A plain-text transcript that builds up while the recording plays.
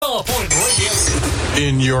Starpoint Radio.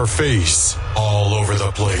 In your face, all over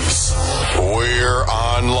the place. We're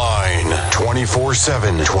online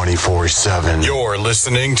 24/7. 24/7. You're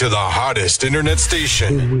listening to the hottest internet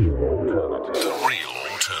station. The real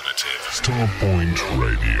alternative. Starpoint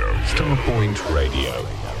Radio. Starpoint Radio.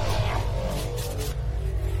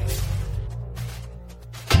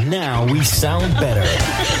 Now we sound better.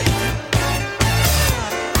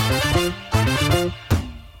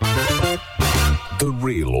 The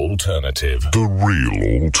real alternative. The real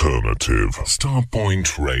alternative.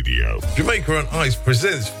 Starpoint Radio. Jamaica on Ice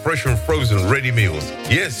presents fresh and frozen ready meals.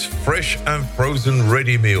 Yes, fresh and frozen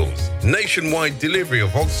ready meals. Nationwide delivery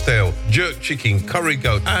of oxtail, jerk chicken, curry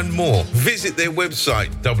goat, and more. Visit their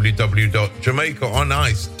website,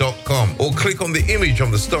 www.jamaicanice.com, or click on the image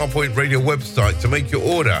on the Starpoint Radio website to make your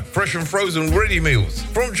order. Fresh and frozen ready meals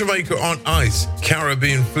from Jamaica on Ice.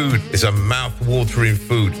 Caribbean food is a mouth-watering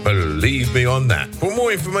food. Believe me on that. For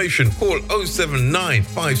more information, call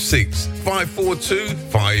 07956 542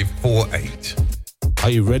 548. Are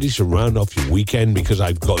you ready to round off your weekend? Because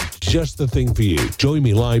I've got just the thing for you. Join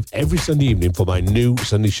me live every Sunday evening for my new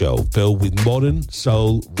Sunday show filled with modern,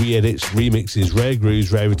 soul, re-edits, remixes, rare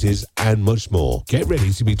grooves, rarities, and much more. Get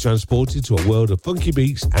ready to be transported to a world of funky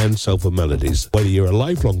beats and soulful melodies. Whether you're a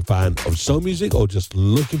lifelong fan of soul music or just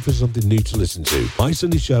looking for something new to listen to, my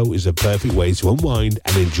Sunday show is a perfect way to unwind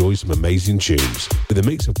and enjoy some amazing tunes. With a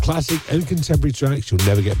mix of classic and contemporary tracks, you'll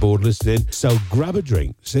never get bored listening. So grab a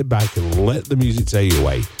drink, sit back, and let the music take you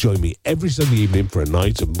away. Join me every Sunday evening for a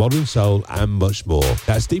night of modern soul and much more.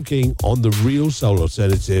 That's Steve King on the Real Soul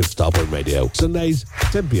Alternative, Starpoint Radio. Sundays,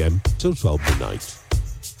 10 p.m. till 12 midnight.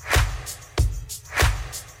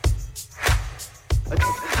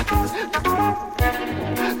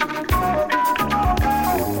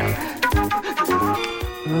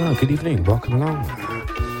 Good evening, welcome along.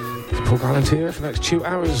 It's Paul Gallant here for the next 2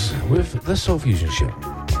 hours with the Soulfusion Show.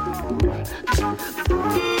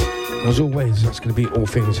 As always, that's going to be all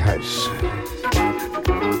things house.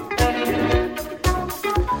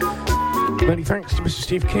 Many thanks to Mr.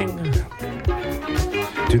 Steve King,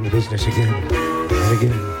 doing the business again and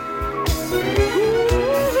again.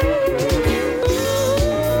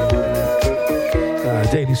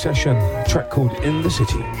 Daily session, a track called In the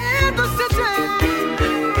City. In the city.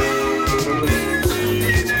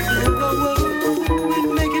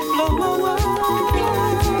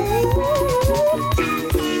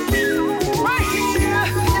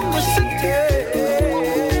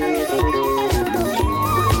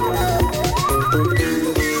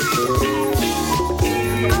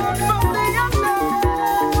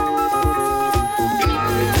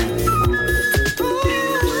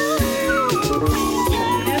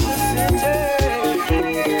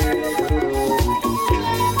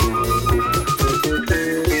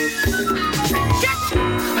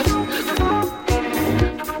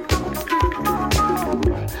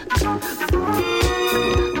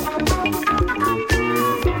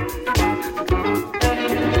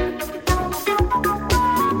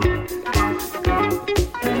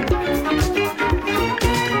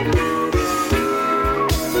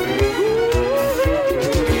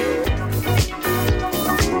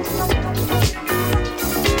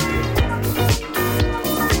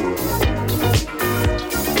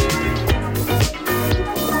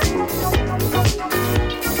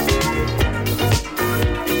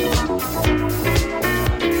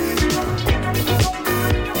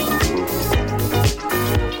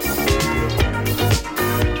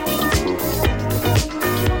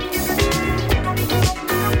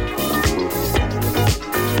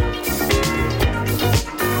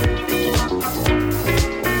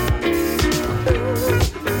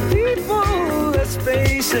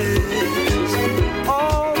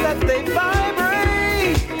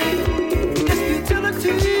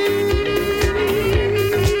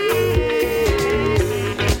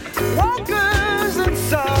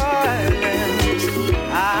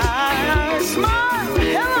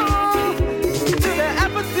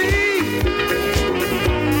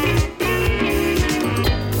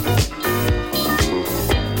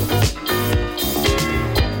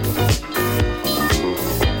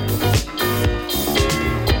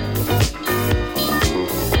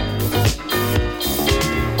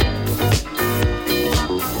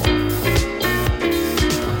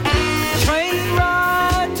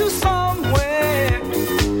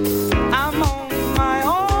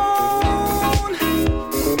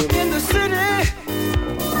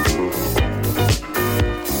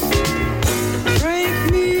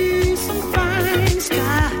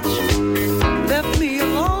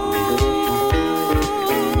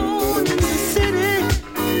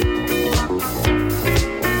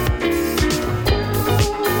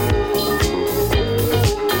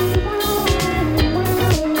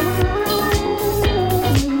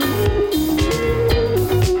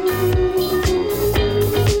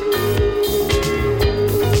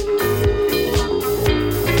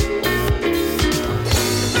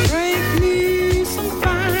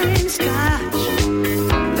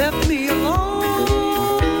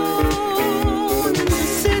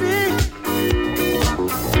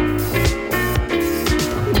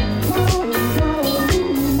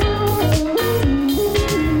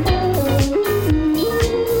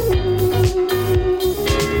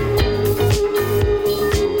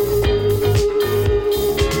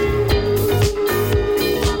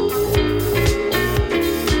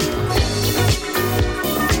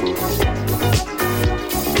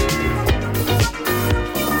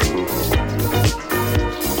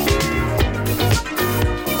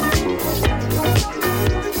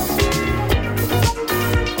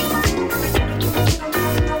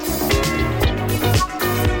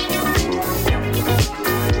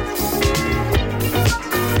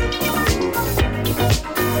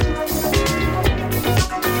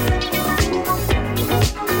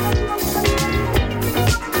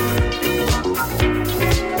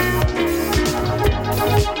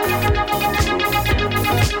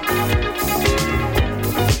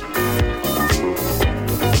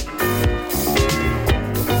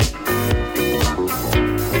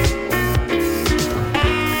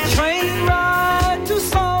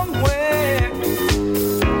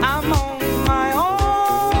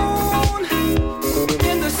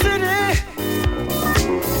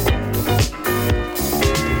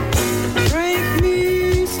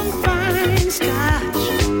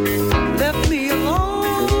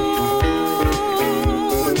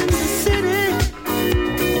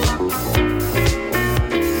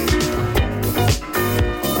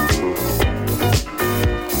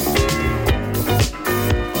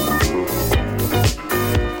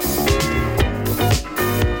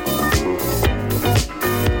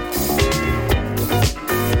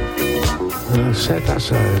 said,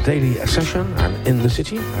 that's a daily session, and In the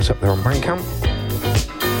City, that's up there on Bandcamp.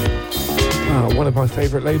 One of my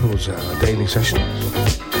favourite labels, Daily Sessions.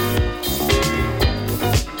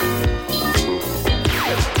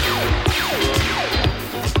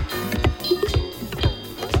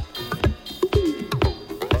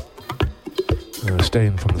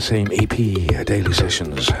 Staying from the same EP, Daily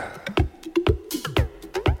Sessions.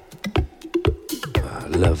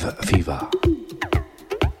 Love Fever.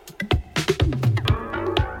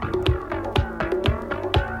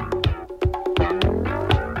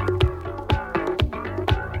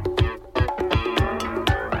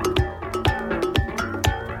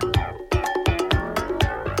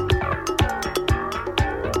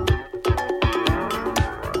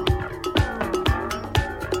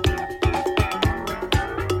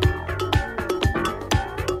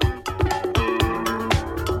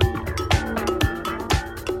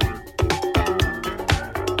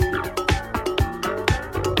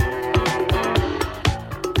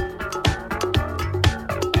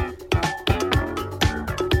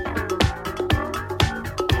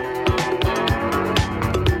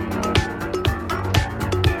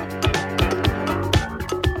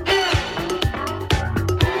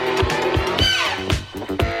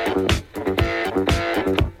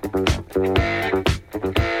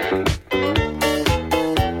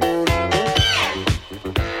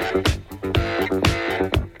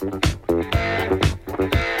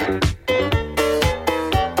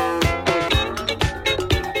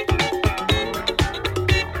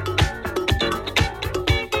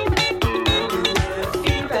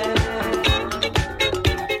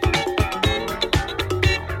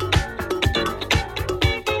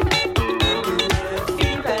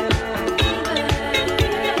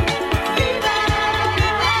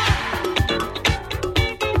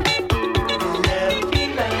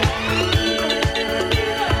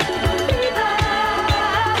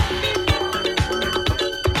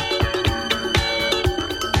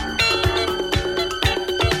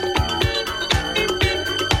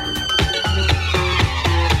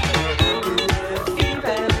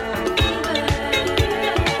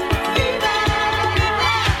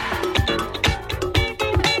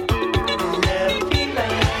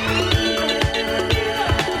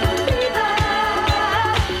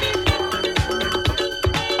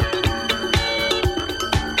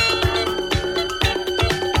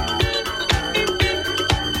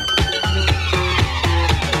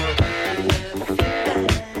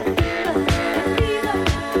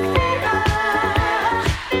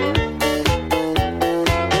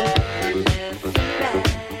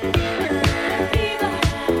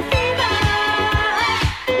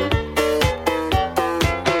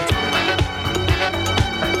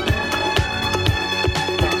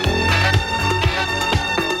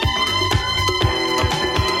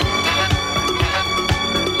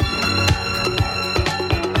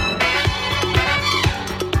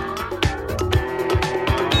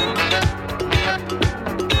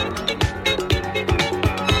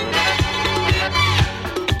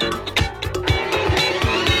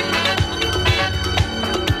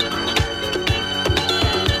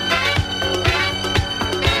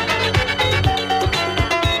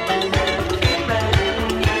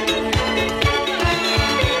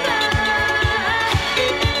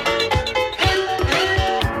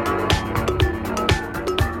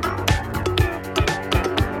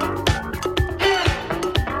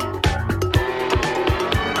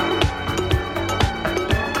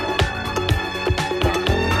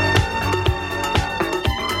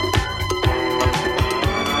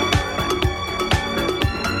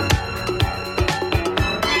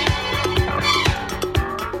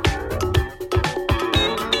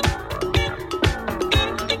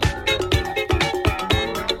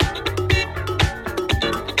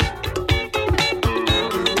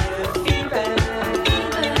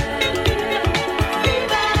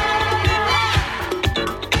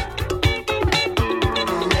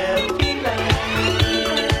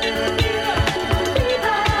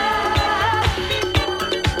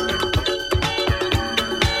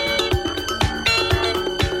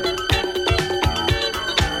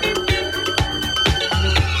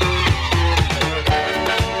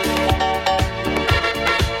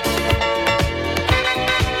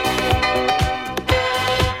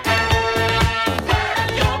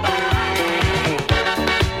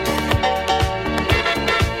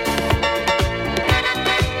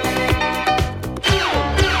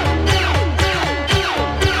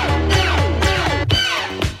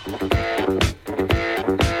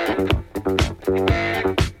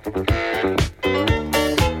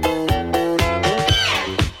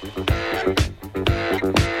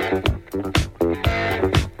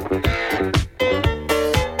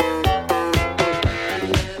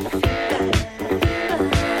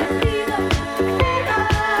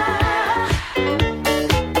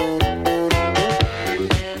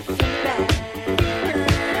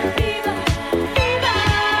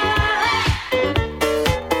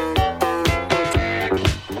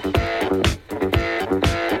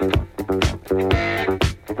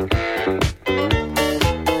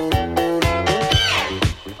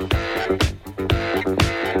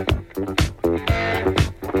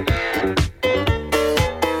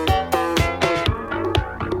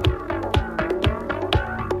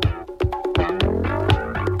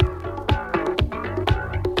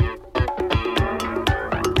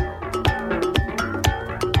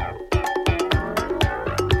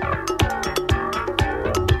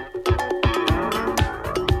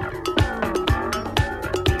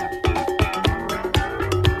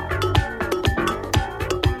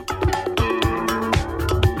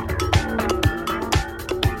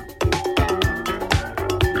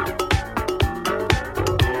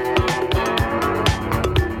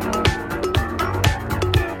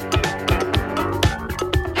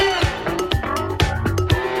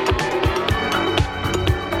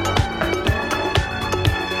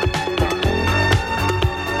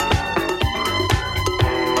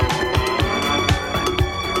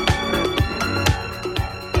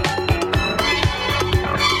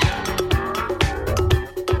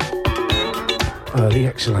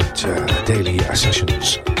 excellent daily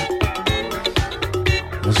sessions.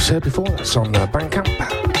 As I said before, that's on Bandcamp.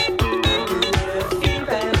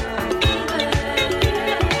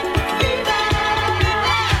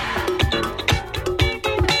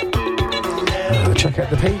 Check out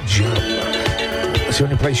the page. It's the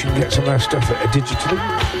only place you can get some of that stuff digitally.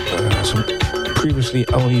 Some previously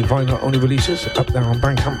only vinyl-only releases up there on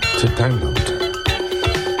Bandcamp to download.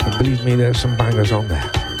 And believe me, there's some bangers on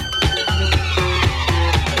there.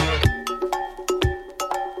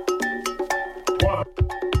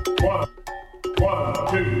 One,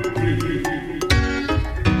 two, three.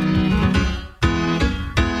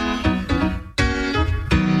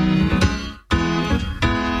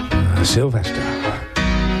 Sylvester.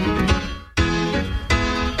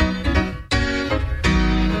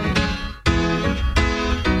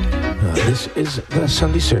 This is the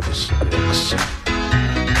Sunday service mix.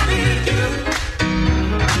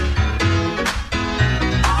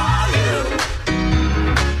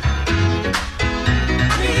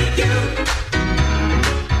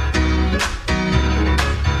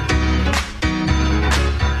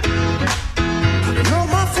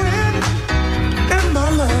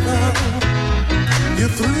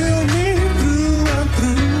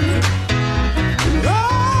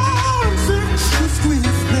 Squeeze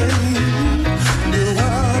me. You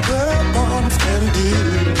are the bomb.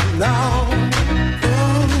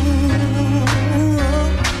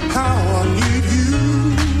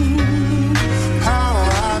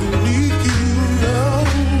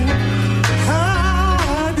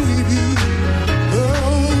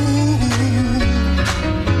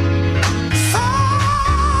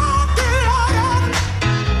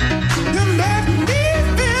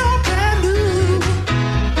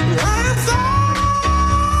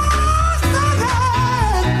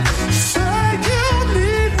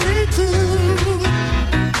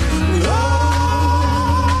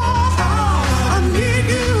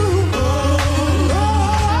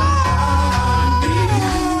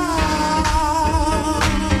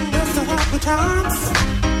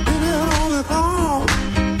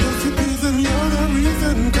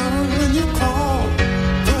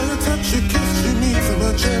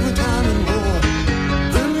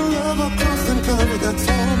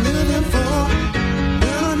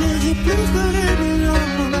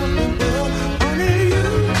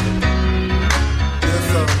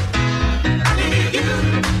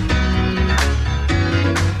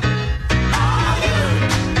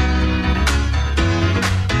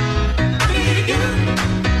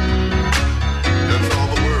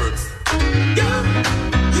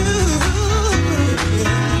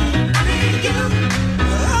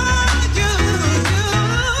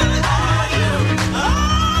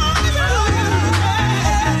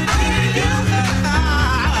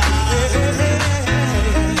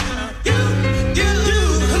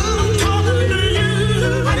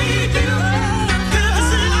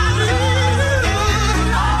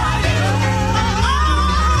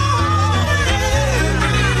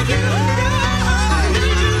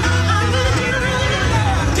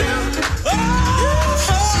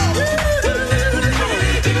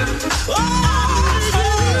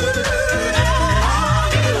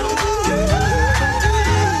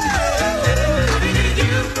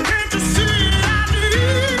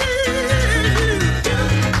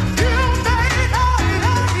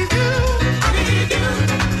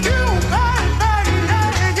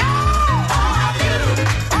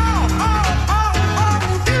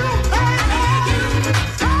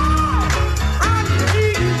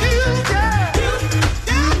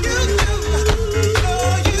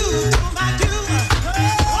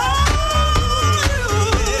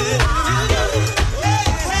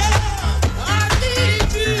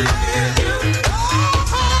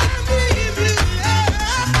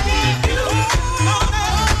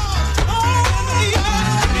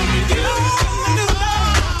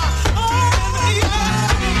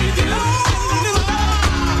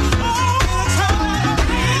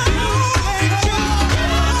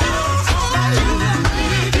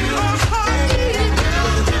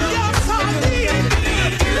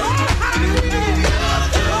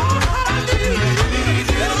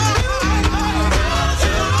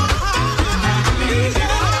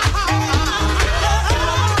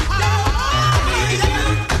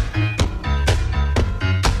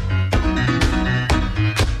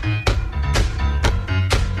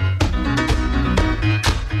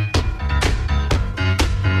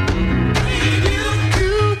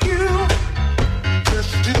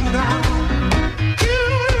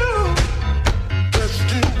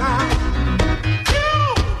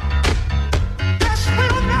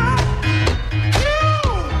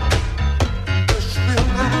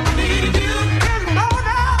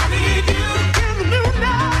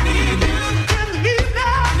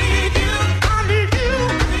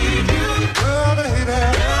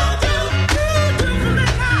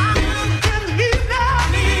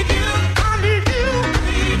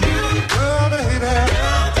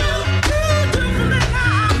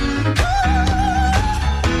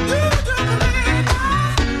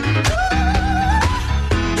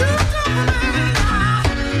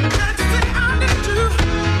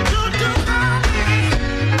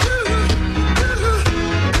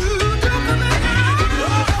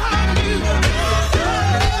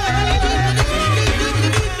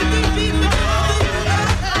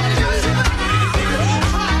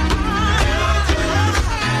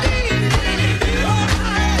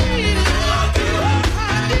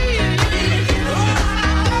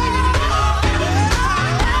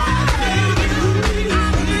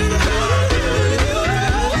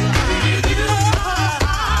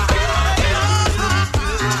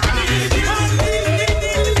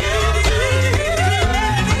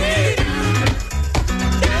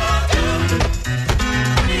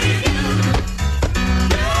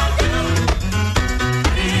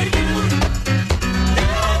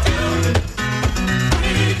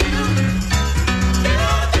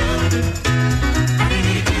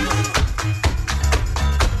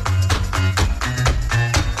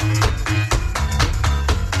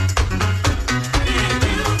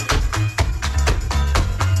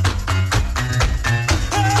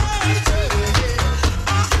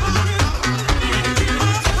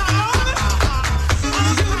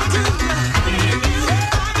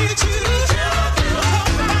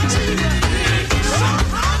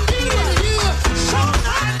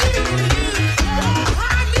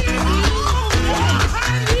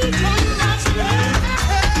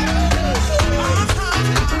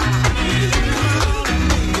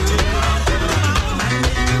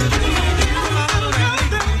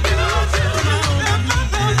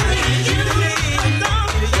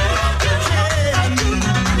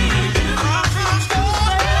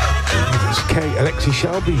 Lexi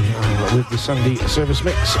Shelby with the Sunday service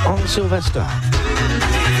mix on Sylvester.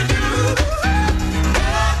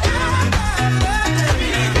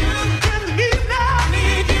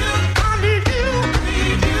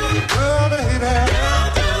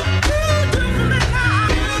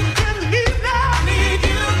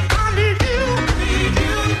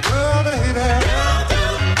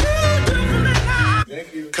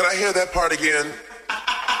 Could I hear that part again?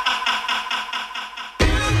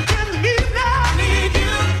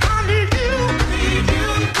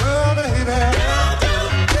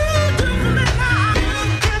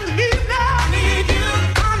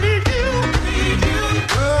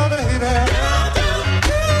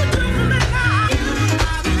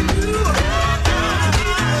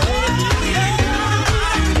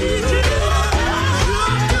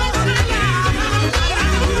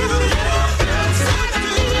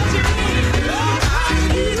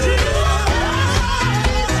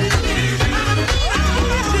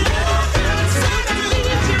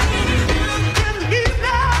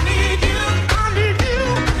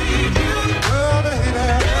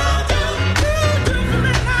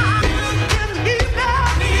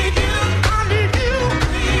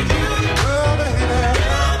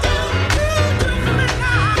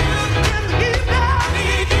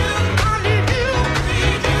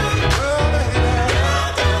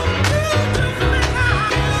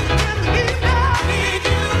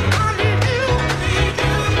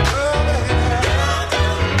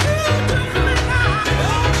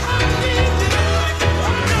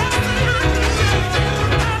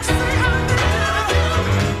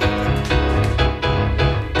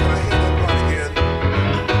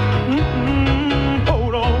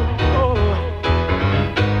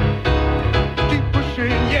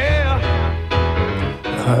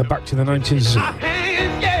 Back to the 90s.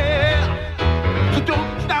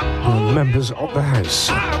 Members of the house.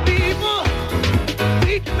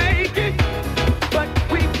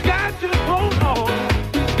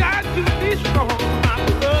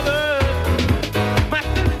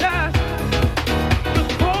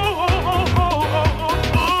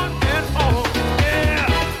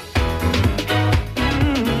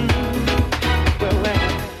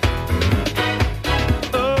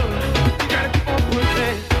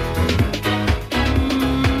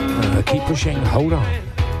 Pushing, hold on.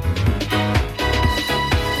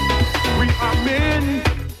 We are men,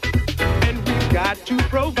 and we've got to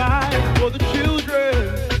provide for the children,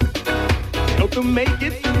 help them make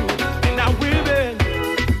it through. And our women,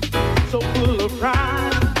 so full of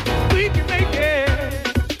pride, we can make it,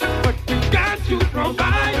 but we've got to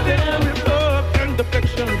provide them with love and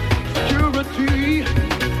affection, security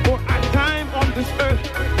for our time on this earth.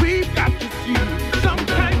 We've got to see some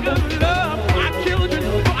kind of love for our children,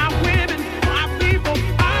 for our women.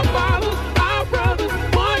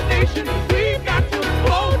 We've got to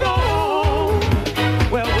hold on.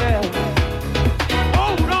 Well,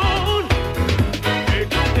 hold on.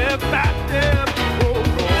 Take a step by step.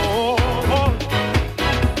 Hold on.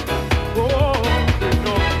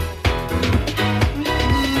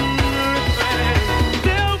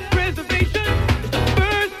 Self-preservation is the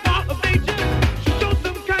first law of nature. Show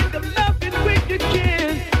some kind of love in which you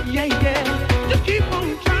can. Yeah. Just keep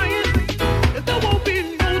on trying. There won't be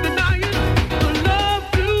no denying.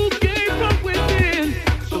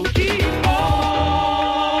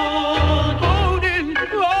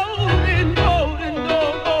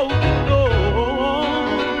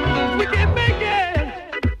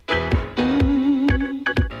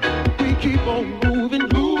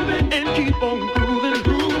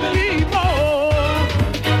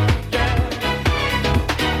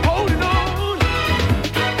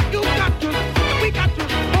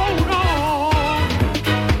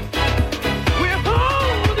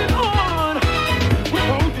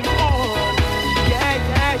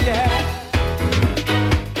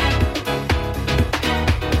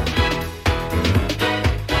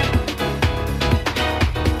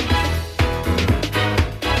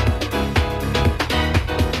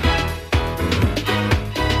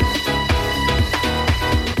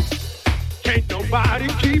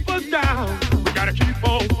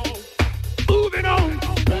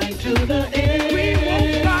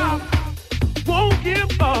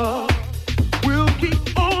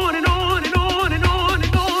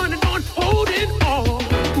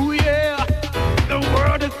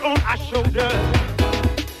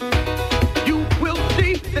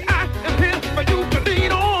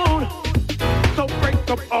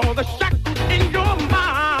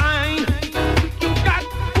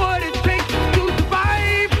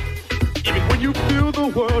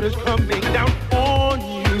 world is coming down on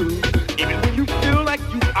you. Even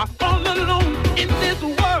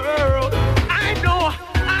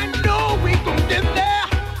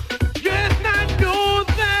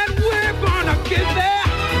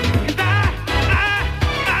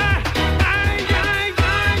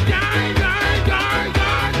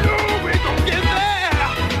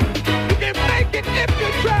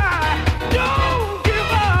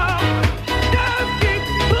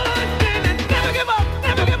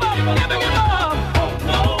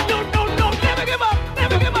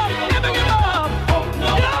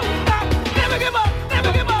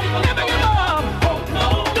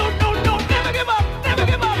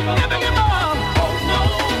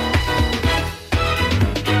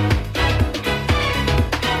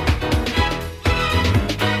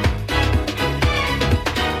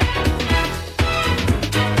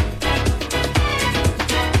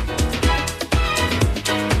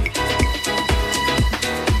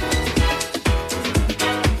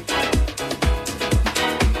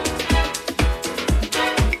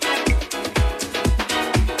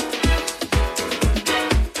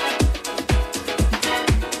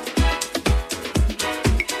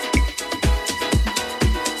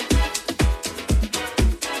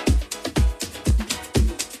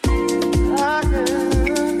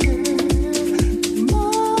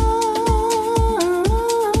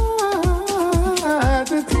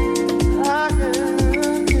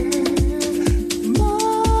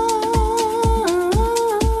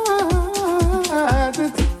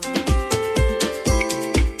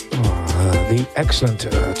excellent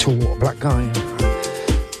tall black guy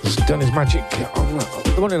has done his magic on the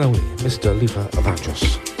one and only Mr. Luther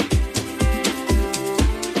Vandross.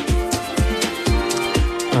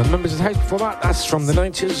 Members of the House before that, that's from the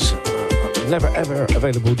 90s, never ever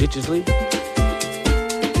available digitally.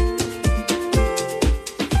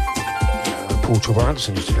 Paul Trevor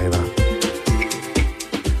Anderson used to play that.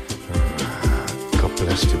 God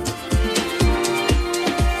bless him.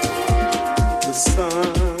 The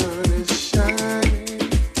sun is shining,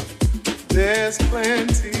 there's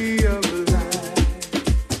plenty of light,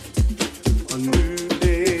 a new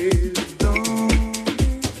day is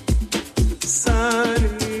dawning,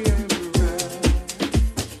 sunny and bright,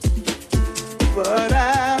 but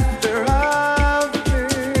after I've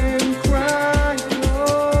been crying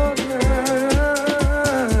all night,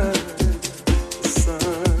 the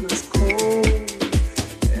sun is cold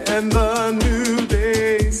and the new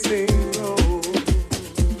day seems low.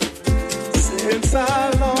 Since I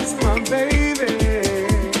lost my baby,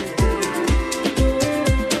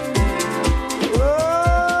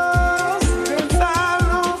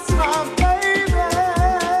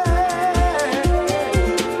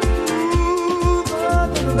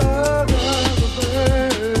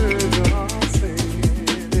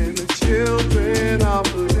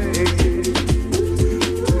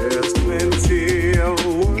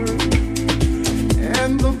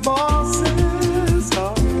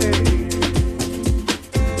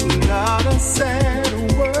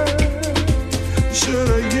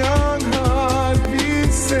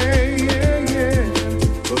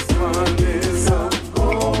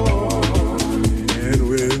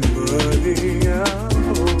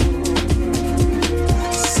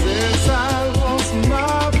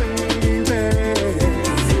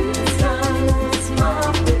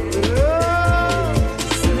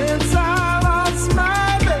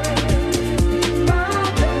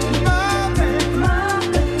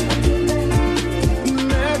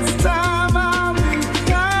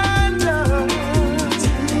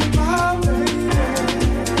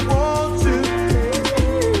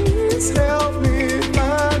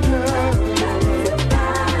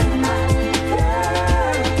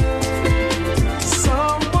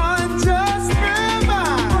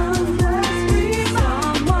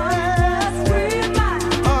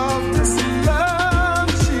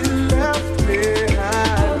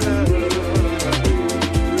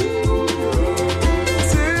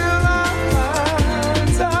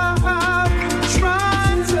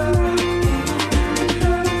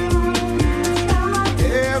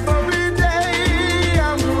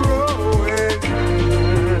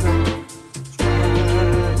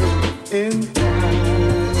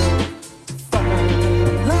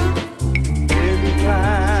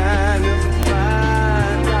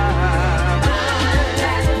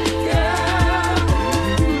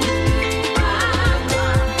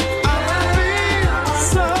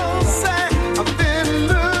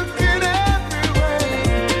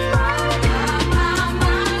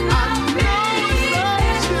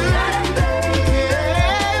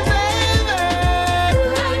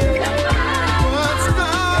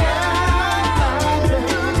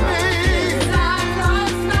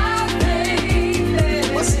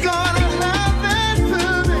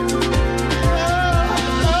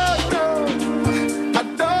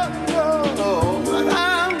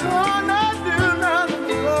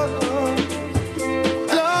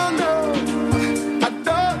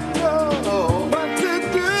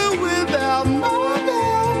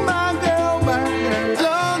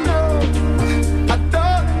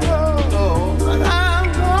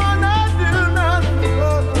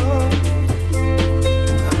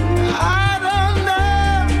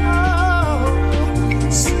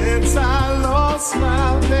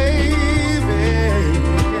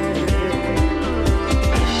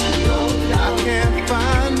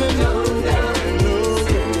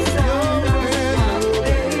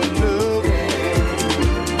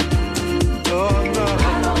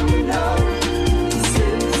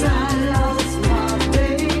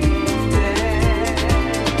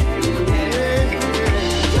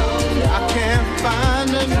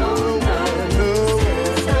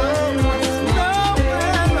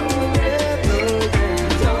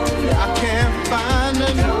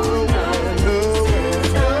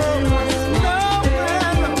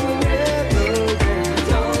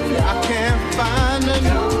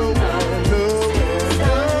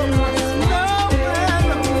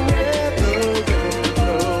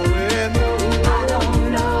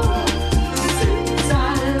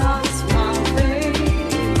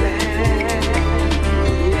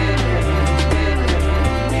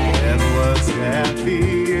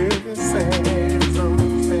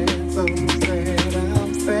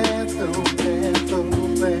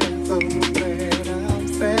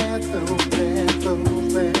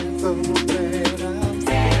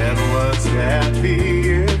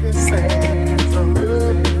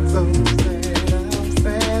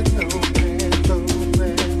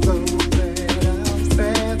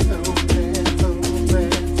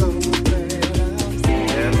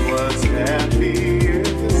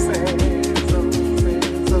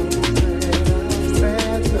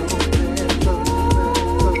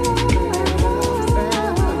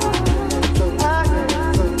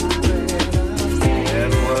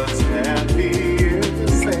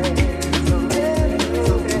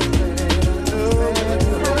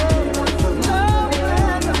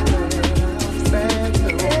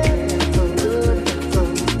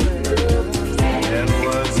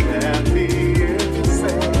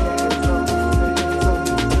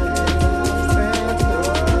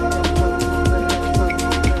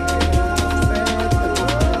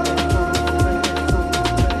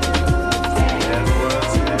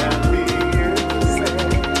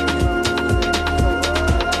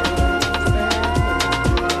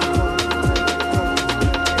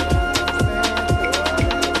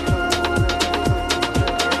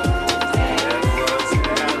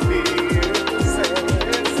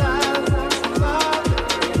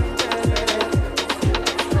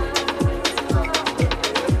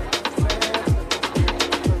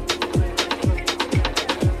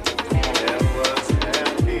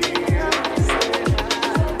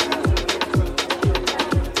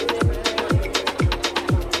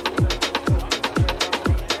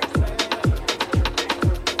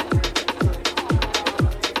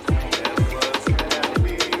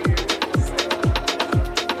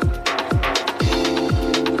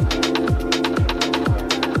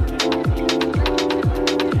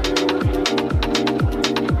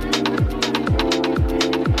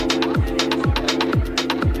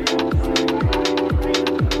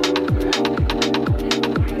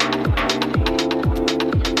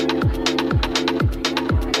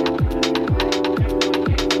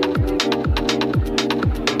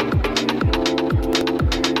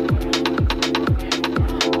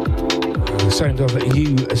 Sound of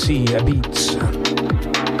UC Beats.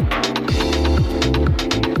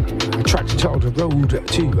 A track titled Road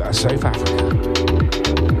to South Africa.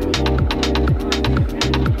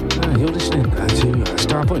 You're listening to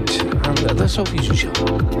Starpoint and the Soulfusion Show.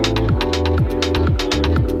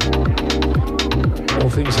 All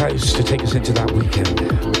things house to take us into that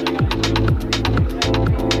weekend.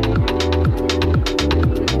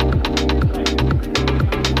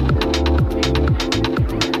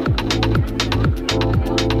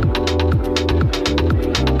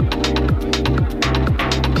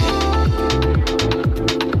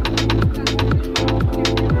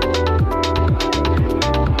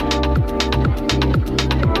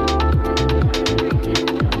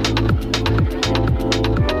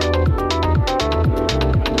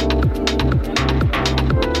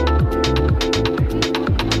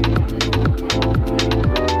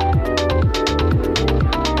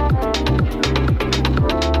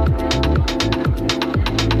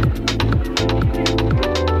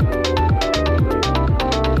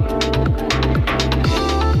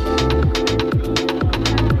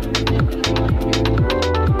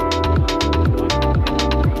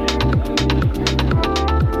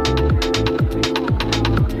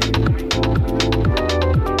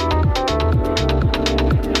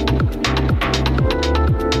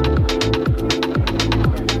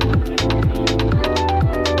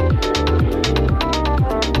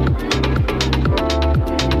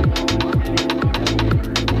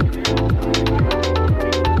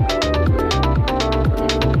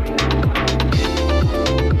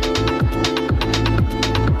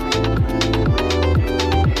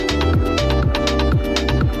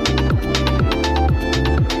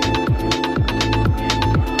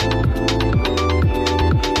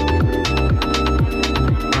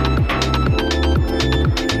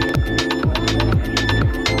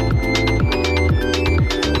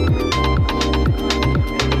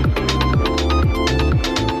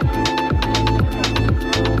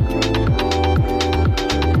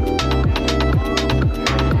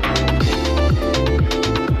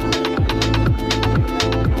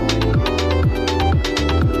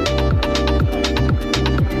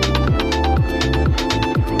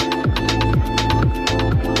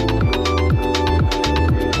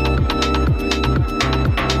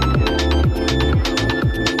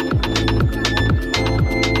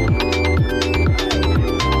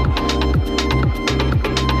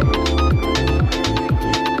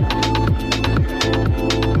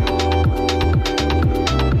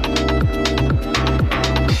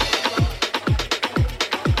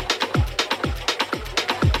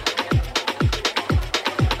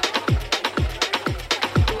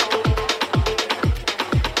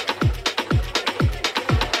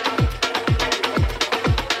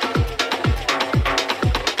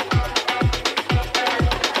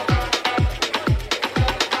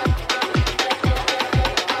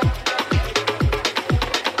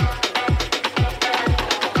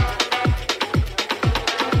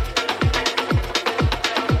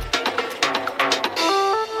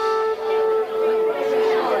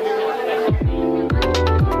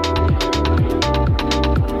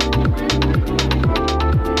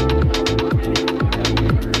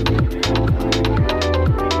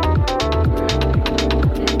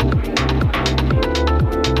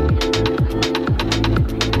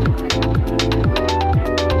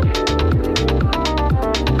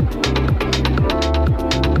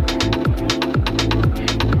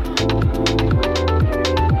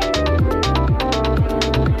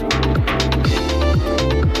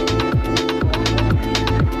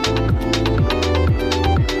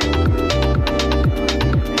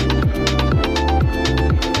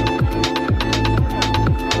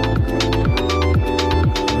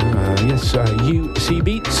 It's UC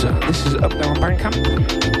Beats. This is up now on Bandcamp.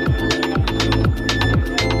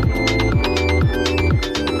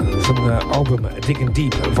 From the album Digging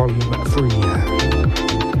Deep, Volume 3.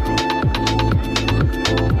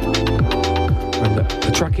 And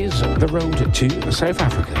the track is The Road to South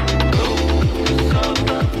Africa.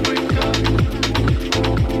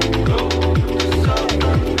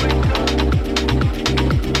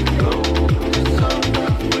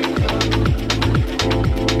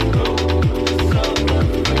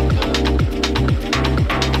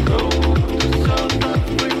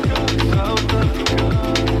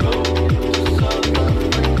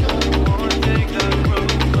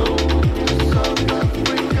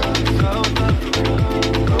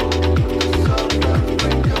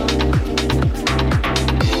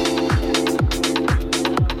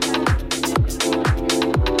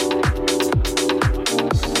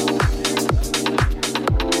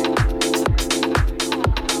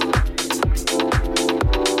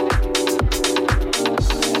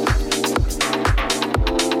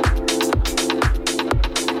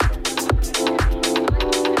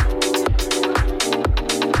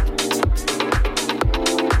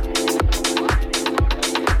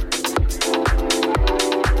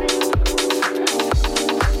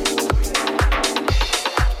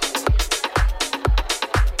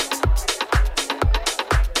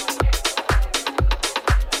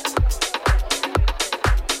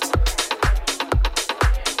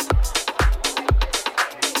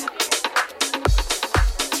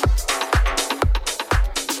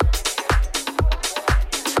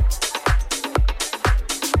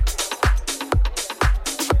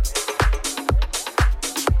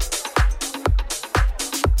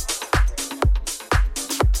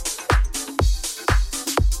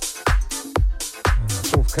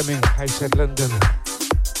 Forthcoming Househead London.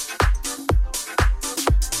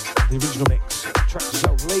 The original mix. Track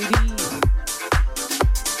yourself, lady.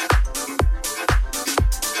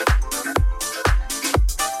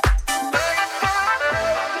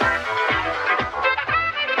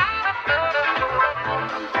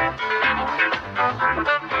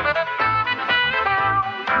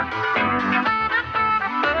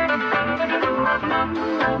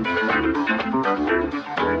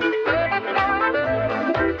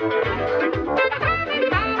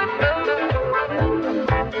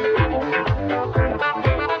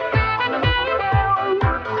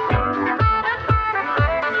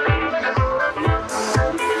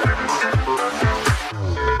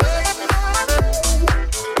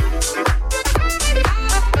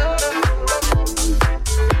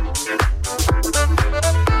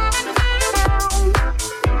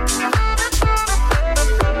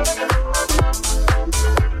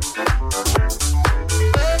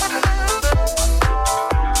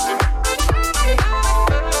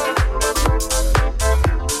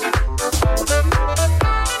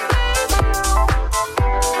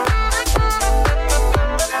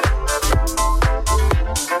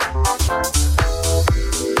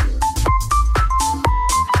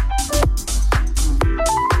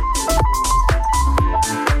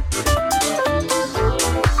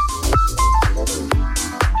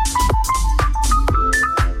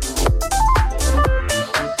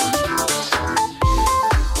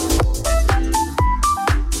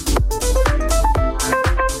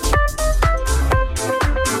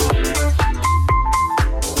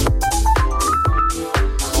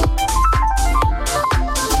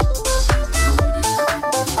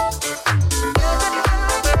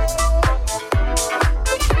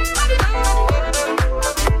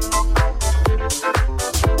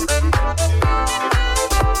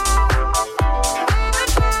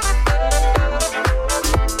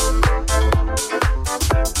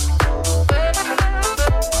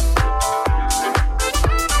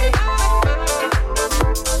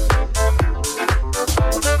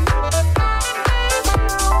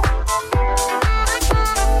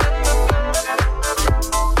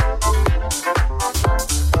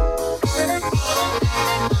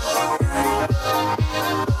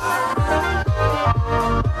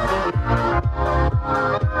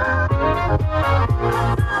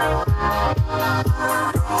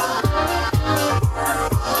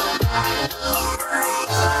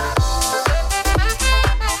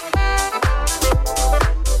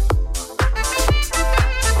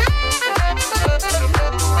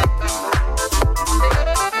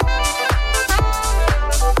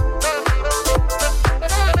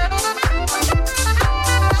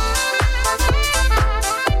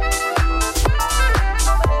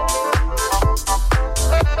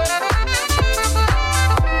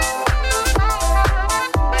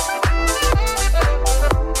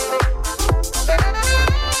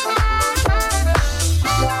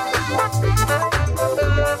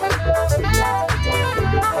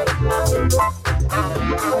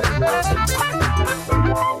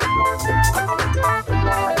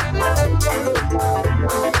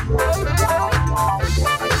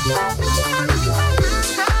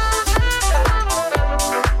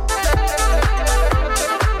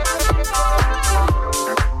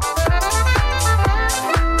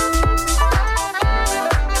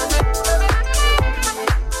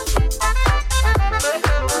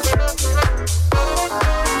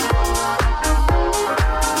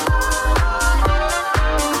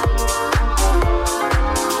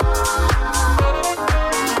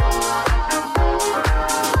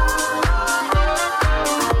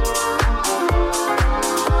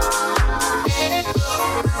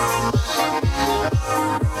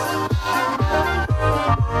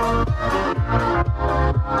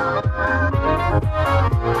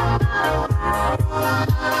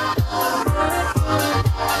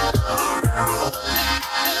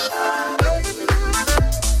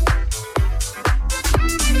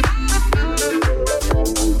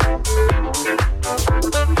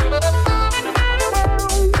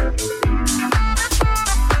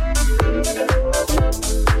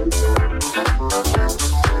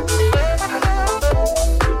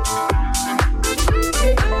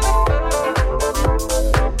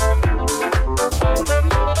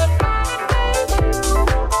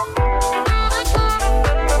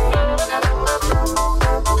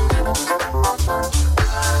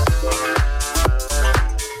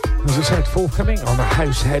 forthcoming on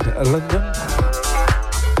Househead London.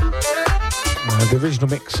 The original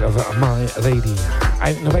mix of My Lady,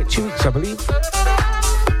 out in about 2 weeks, I believe.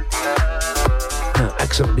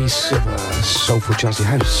 Excellent piece of soulful jazzy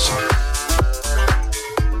house.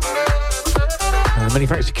 Many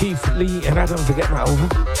thanks to Keith, Lee and Adam for getting that over.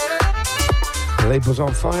 The label's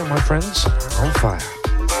on fire, my friends, on fire.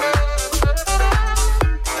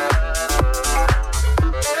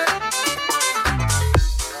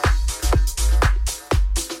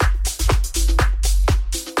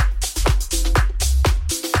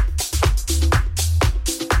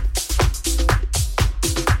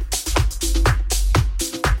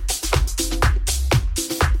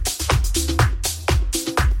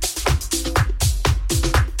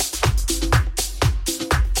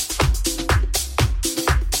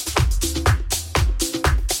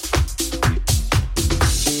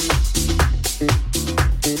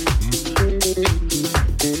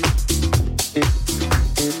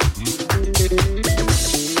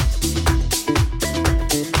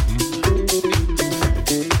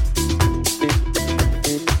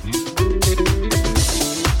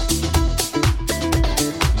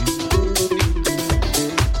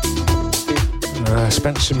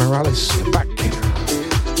 Spencer Morales back,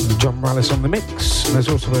 John Morales on the mix, and there's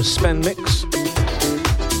also a Spen mix. And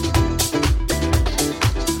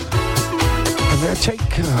their take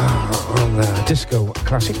on the disco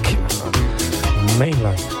classic,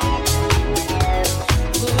 Mainline.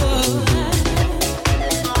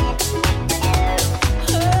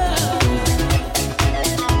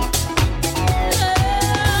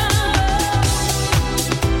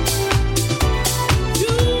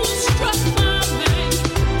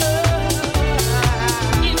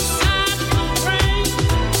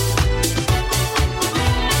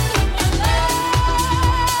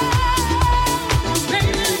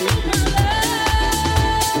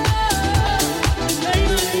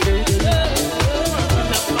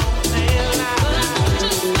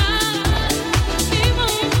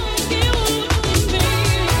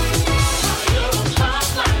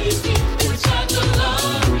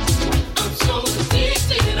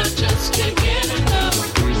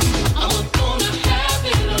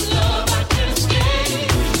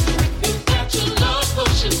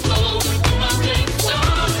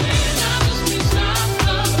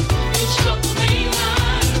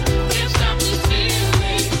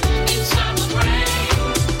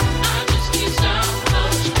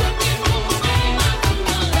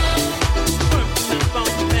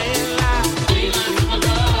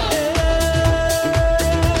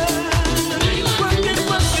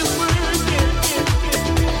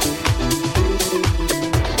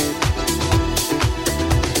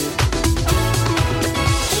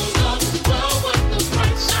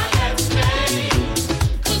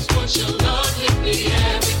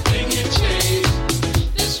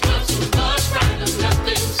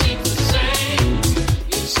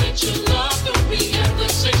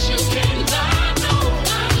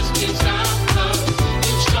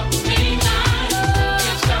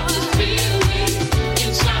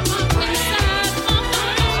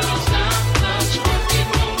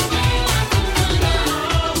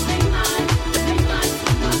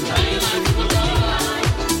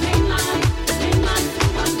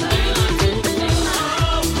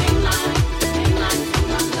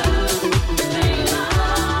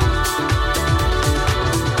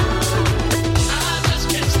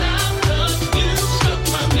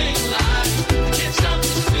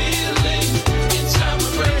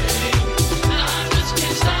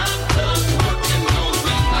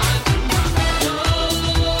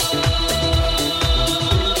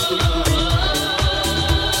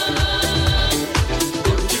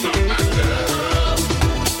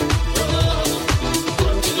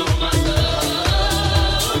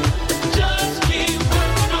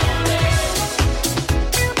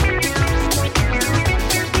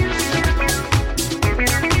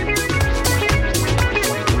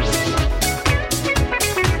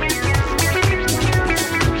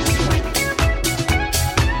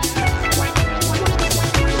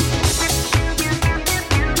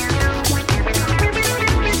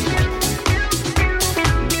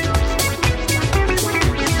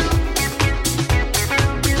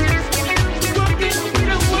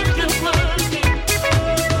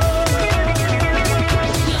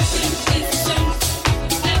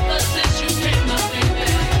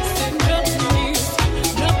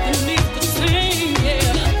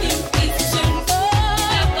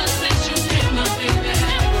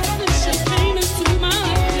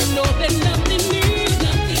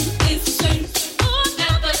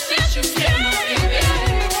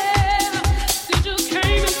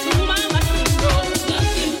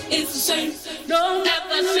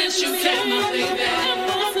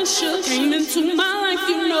 Fisher came into my life,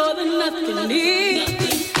 you know that nothing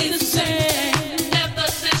is the same. Ever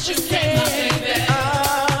since you came, my baby,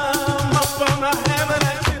 I'm up on a heaven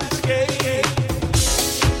and escape.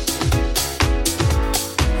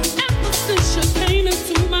 Ever since you came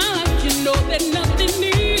into my life, you know that nothing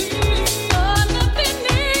needs, oh nothing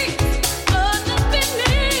needs, oh nothing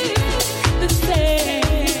needs the same.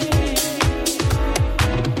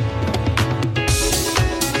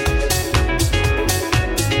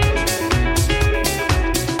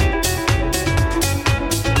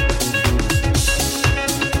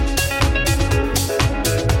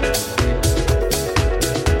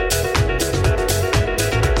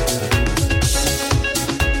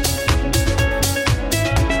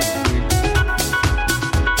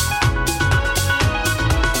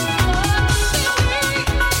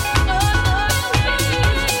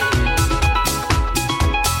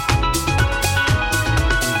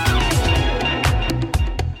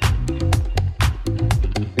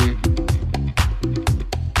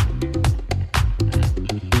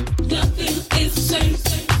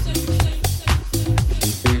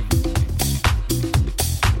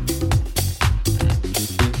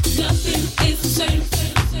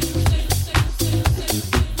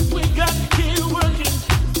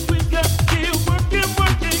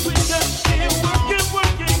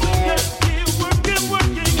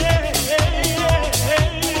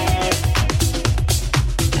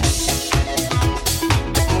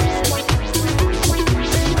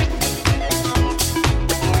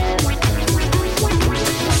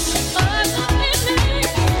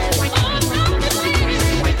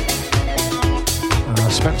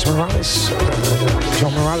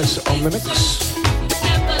 John Morales on the mix.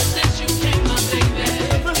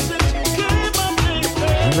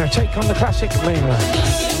 And their take on the classic mainland.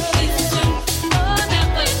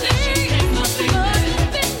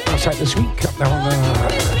 That's out this week, up there on the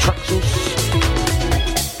track source.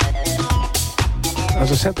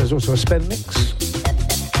 As I said, there's also a sped mix.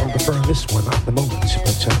 I'm preferring this one at the moment,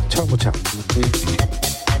 but time will tell.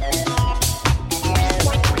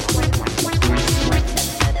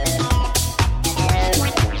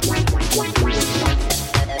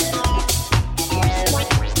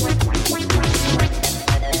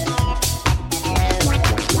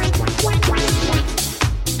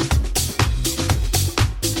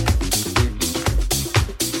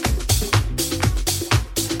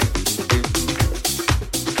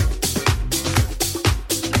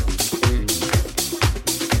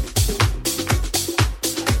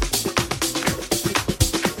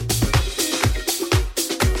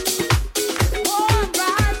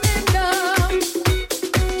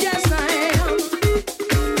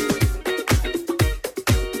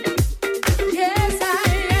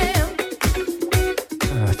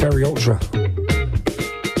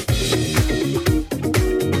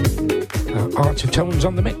 Art of Tones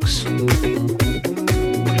on the mix. And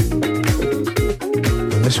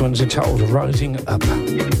this one's entitled Rising Up.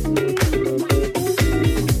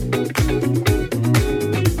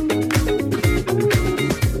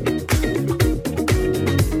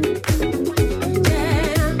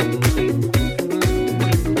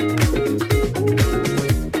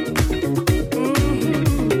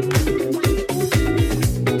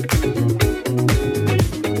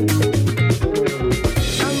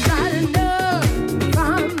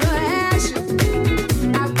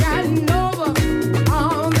 I've gotten over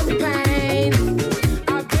all the pain.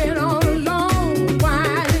 I've been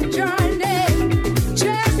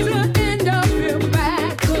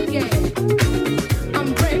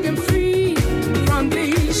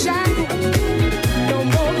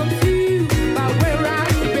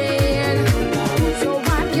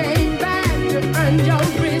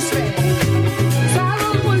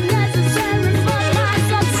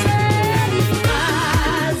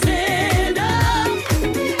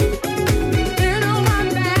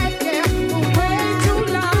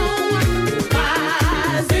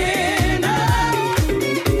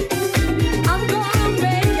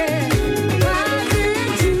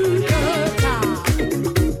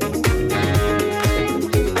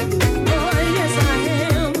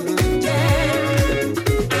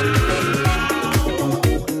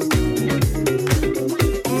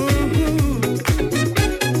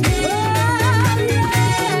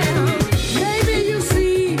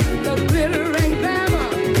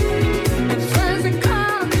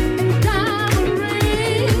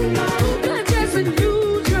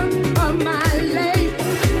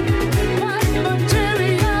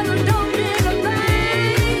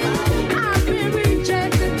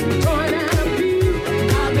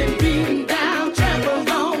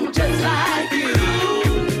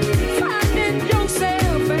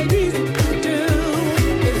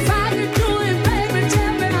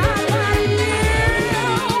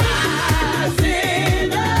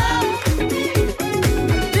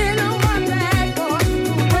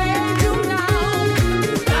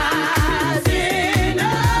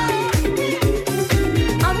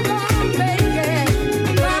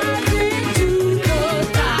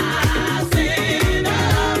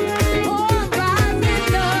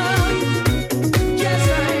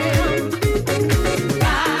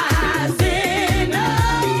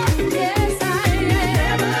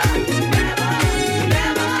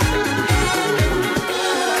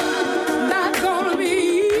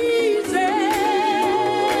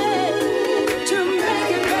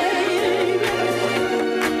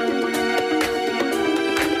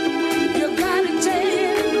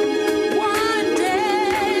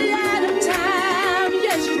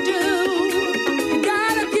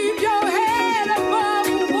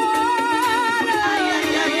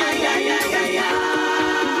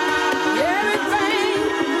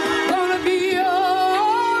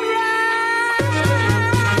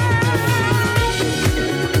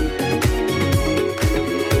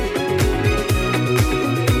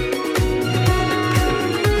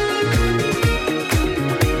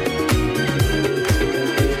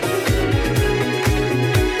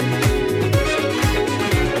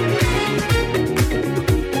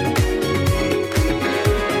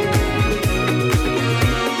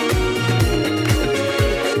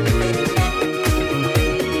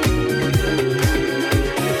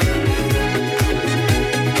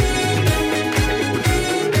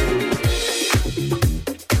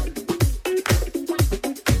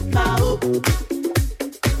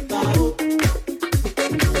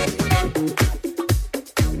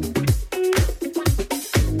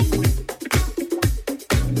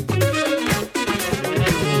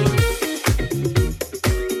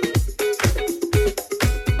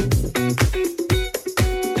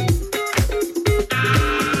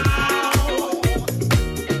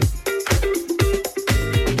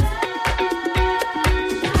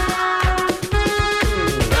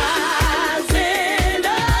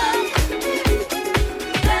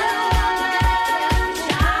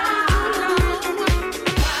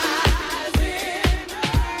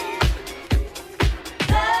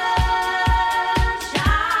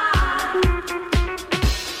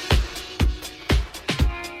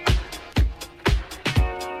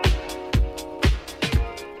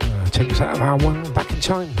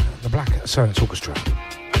Time, the Black Science Orchestra.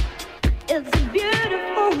 It's a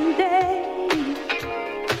beautiful day.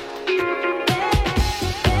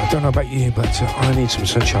 I don't know about you, but I need some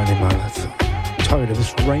sunshine in my life. I'm tired of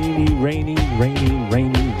this rainy weather.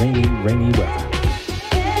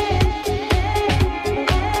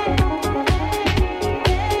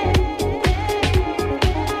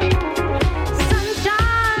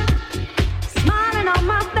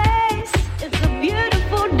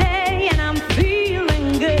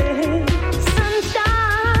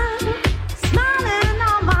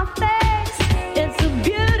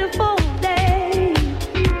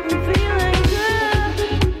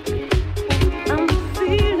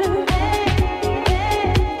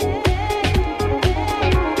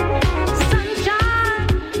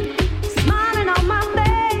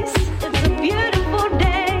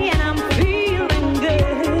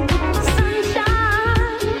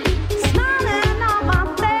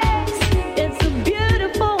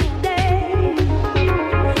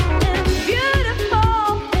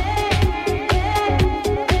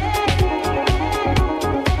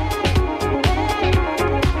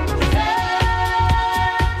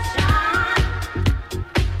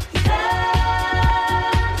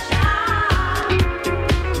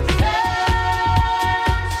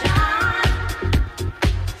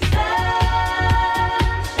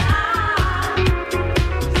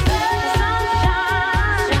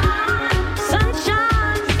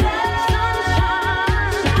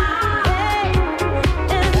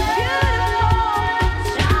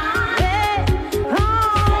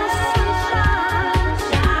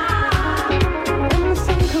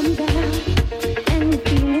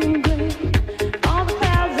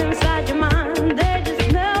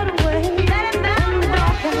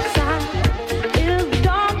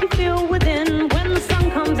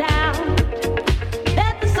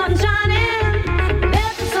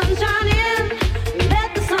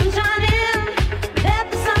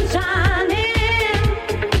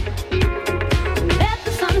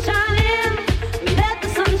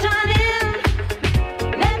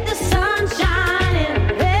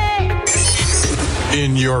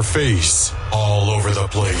 In your face, all over the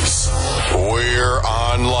place. We're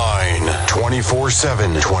online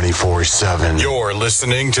 24/7. 24/7. You're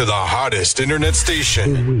listening to the hottest internet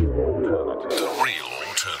station. The real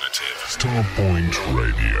alternative. Starpoint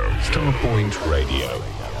Radio. Starpoint Radio.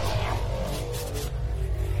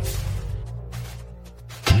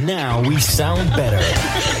 Now we sound better.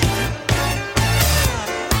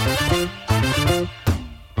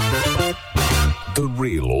 The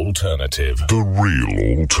real alternative. The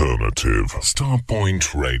real alternative.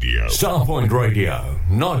 Starpoint Radio. Starpoint Radio,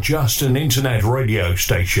 not just an internet radio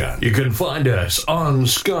station. You can find us on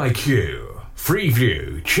Sky Q,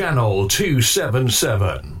 Freeview, Channel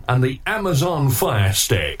 277, and the Amazon Fire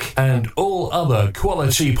Stick, and all other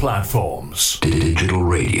quality platforms. Digital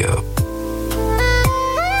radio.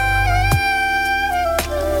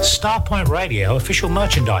 Starpoint Radio official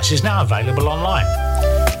merchandise is now available online.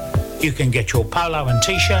 You can get your polo and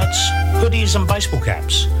t-shirts, hoodies and baseball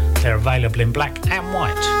caps. They're available in black and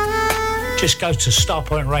white. Just go to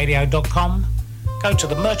starpointradio.com, go to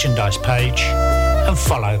the merchandise page and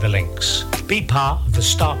follow the links. Be part of the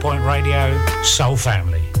Starpoint Radio Soul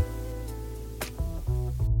family.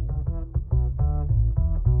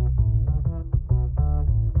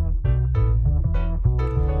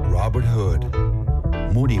 Robert Hood,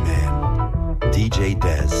 Moody Man, DJ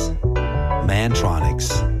Dez, Mantronics,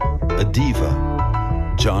 Adiva,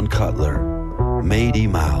 John Cutler, Mady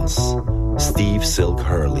Miles, Steve Silk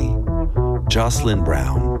Hurley, Jocelyn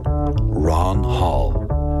Brown, Ron Hall,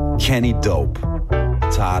 Kenny Dope,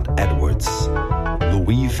 Todd Edwards,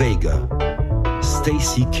 Louis Vega,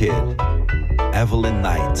 Stacy Kidd, Evelyn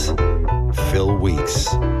Knight, Phil Weeks,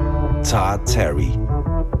 Todd Terry,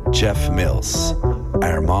 Jeff Mills,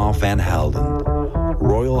 Armand Van Helden,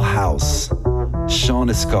 Royal House, Sean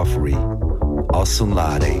Escoffery,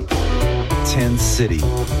 Osunlade, Ten City,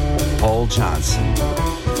 Paul Johnson,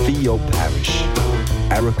 Theo Parrish,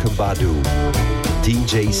 Erica Badu,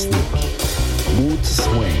 DJ Sneak, Mood to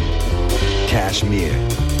Swing, Kashmir,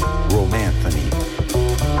 Romanthony,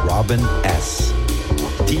 Robin S,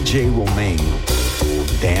 DJ Romaine,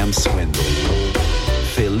 Damn Swindle,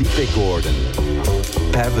 Felipe Gordon,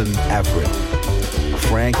 Pevin Everett,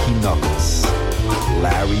 Frankie Knuckles,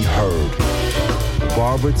 Larry Hurd,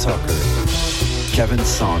 Barbara Tucker, Kevin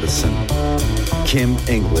Saunderson, Kim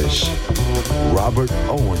English, Robert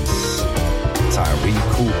Owens, Tyree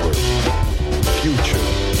Cooper, Future,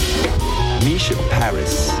 Misha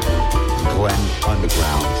Paris, Glenn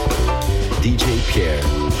Underground, DJ Pierre,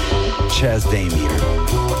 Chaz Damier,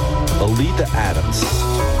 Alita Adams,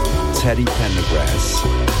 Teddy Pendergrass,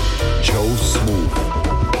 Joe Smooth,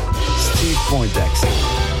 Steve Poindexter,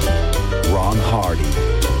 Ron Hardy,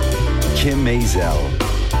 Kim Mazel,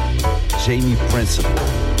 Jamie Principle,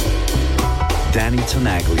 Danny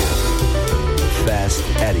Tenaglia, Fast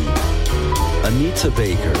Eddie, Anita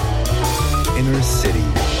Baker, Inner City,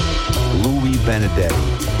 Louis Benedetti,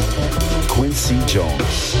 Quincy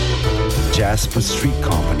Jones, Jasper Street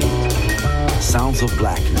Company, Sounds of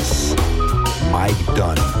Blackness, Mike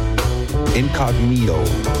Dunn, Incognito,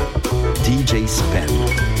 DJ Spen,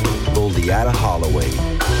 Loldiata Holloway,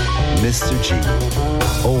 Mr. G,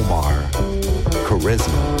 Omar,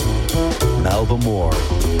 Charisma, Melba Moore,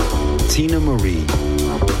 Tina Marie,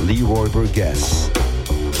 Leroy Burgess,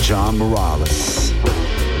 John Morales,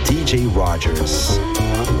 DJ Rogers,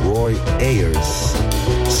 Roy Ayers,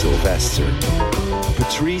 Sylvester,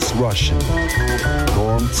 Patrice Russian,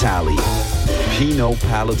 Norm Talley, Pino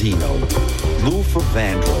Palladino, Luther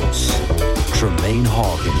Vandross, Tremaine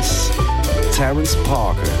Hawkins, Terrence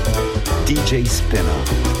Parker, DJ Spinner,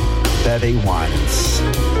 Bebe Winans,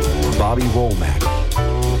 Bobby Womack,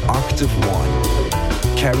 Octave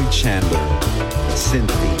One, Carrie Chandler,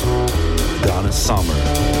 Cynthia, Donna Summer,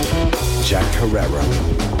 Jack Herrera,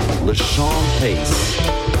 LaShawn Pace,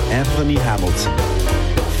 Anthony Hamilton,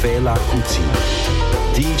 Fela Kuti,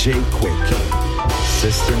 DJ Quick,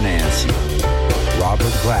 Sister Nancy,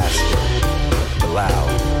 Robert Glasper, Bilal,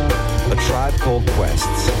 A Tribe Called Quest,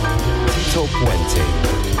 Tito Puente,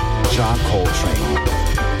 John Coltrane,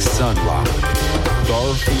 Sunrock,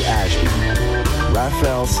 Dorothy Ashby,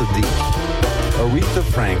 Raphael Sadiq, Aretha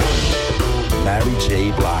Franklin, Mary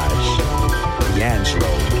J. Blige,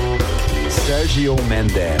 D'Angelo, Sergio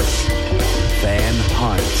Mendes, Van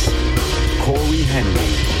Hunt, Corey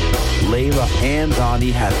Henry, Layla and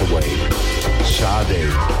Donny Hathaway, Sade,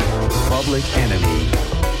 Public Enemy,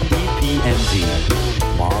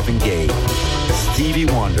 EPMD, Marvin Gaye, Stevie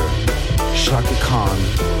Wonder, Shaka Khan,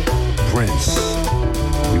 Prince.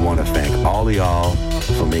 We want to thank all of y'all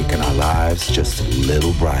for making our lives just a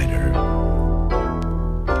little brighter.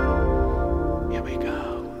 Here we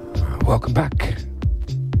go. Welcome back.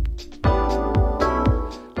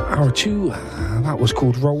 Hour 2, that was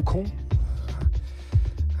called Roll Call.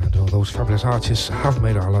 And all those fabulous artists have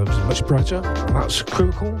made our lives much brighter. That's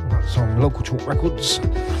Critical, that's on Local Talk Records.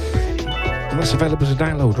 And that's available as a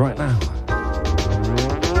download right now.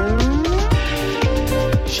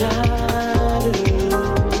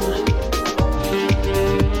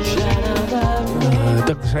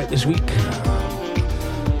 Dug this out this week.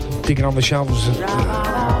 Digging on the shelves.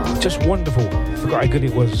 Just wonderful. Forgot how good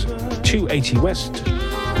it was. 280 West.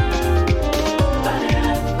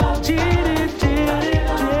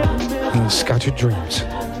 And Scattered Dreams.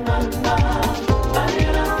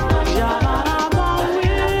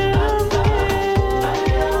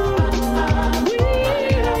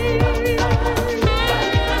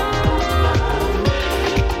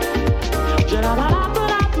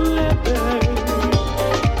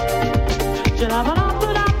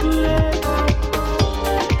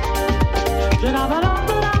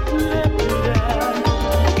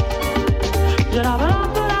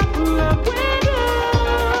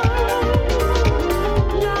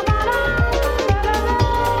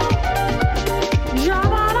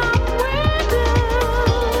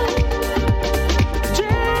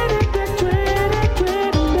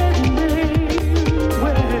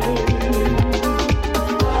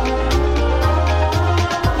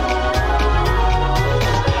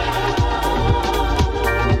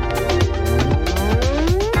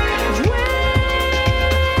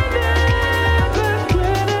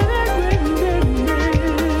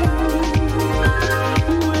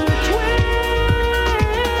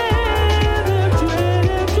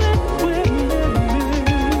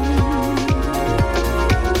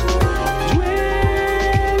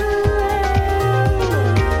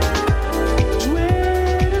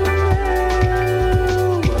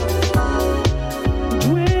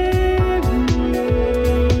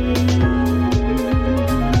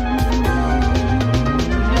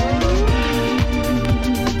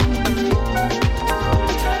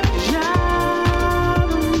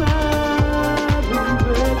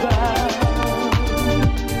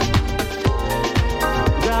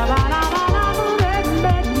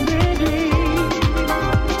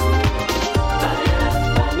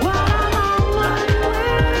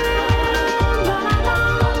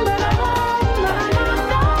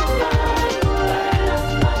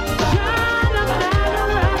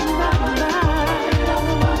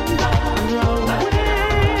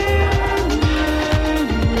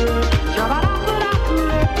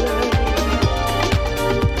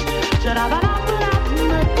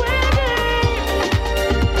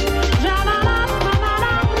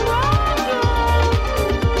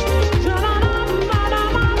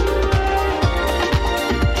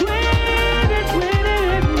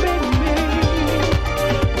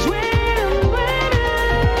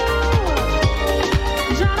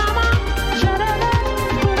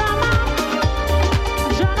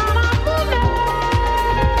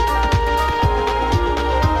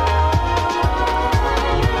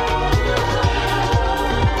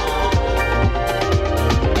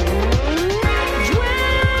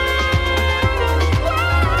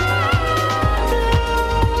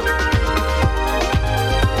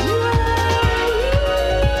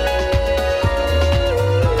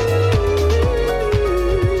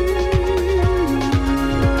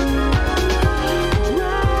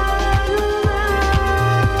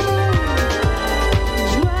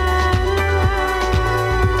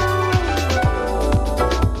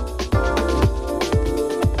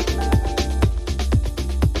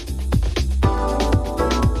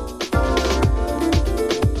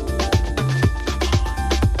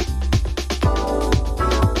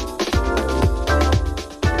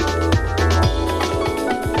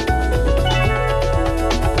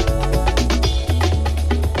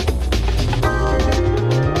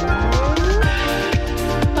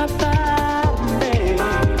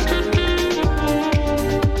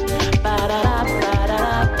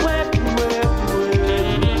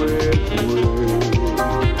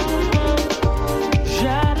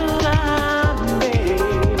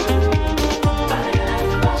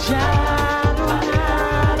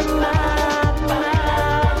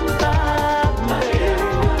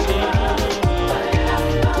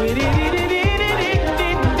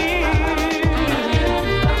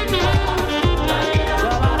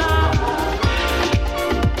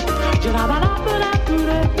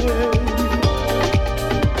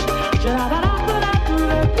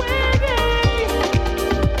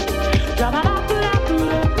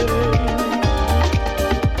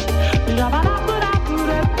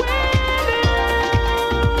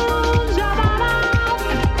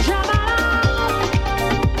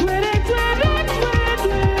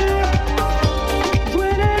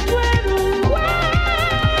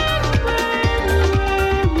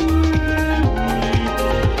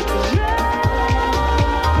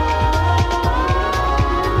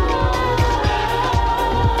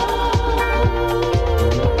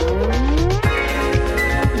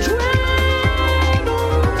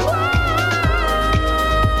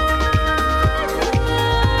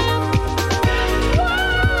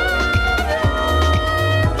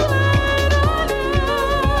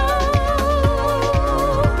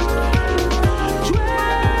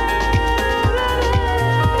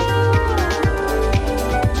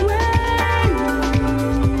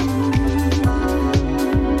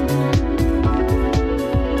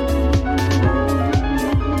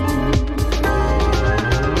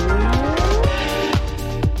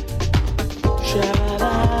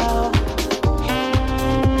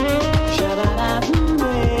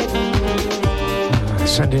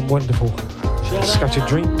 wonderful Scattered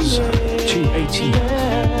Dreams, 280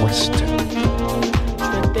 West.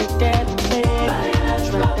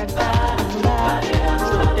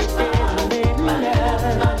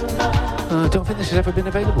 I don't think this has ever been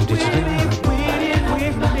available digitally.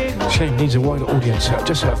 Shame, needs a wider audience.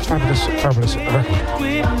 Just a fabulous, fabulous record.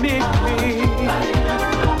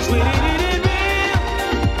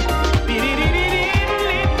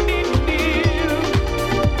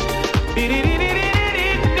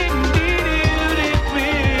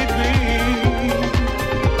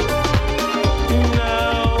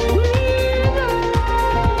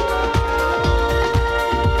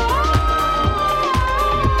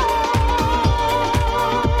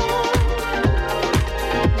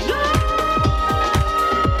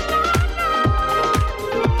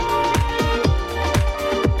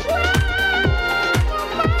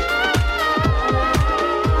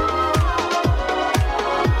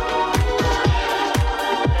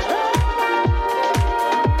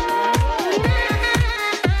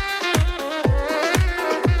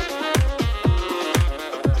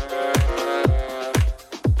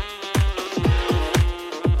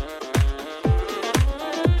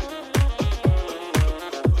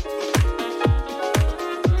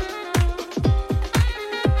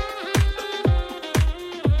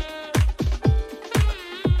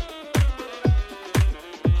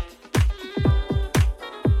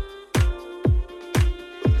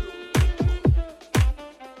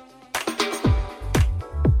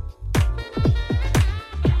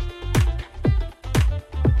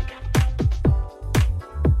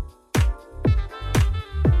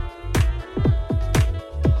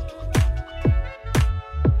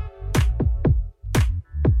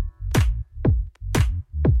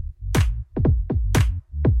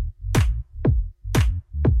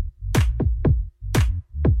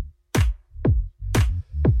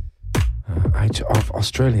 Of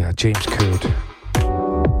Australia, James Curd.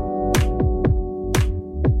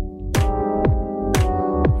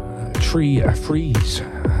 Tree Freeze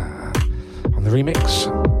on the remix.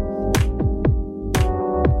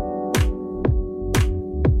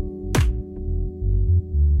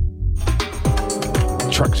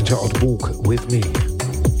 Track's entitled Walk With Me.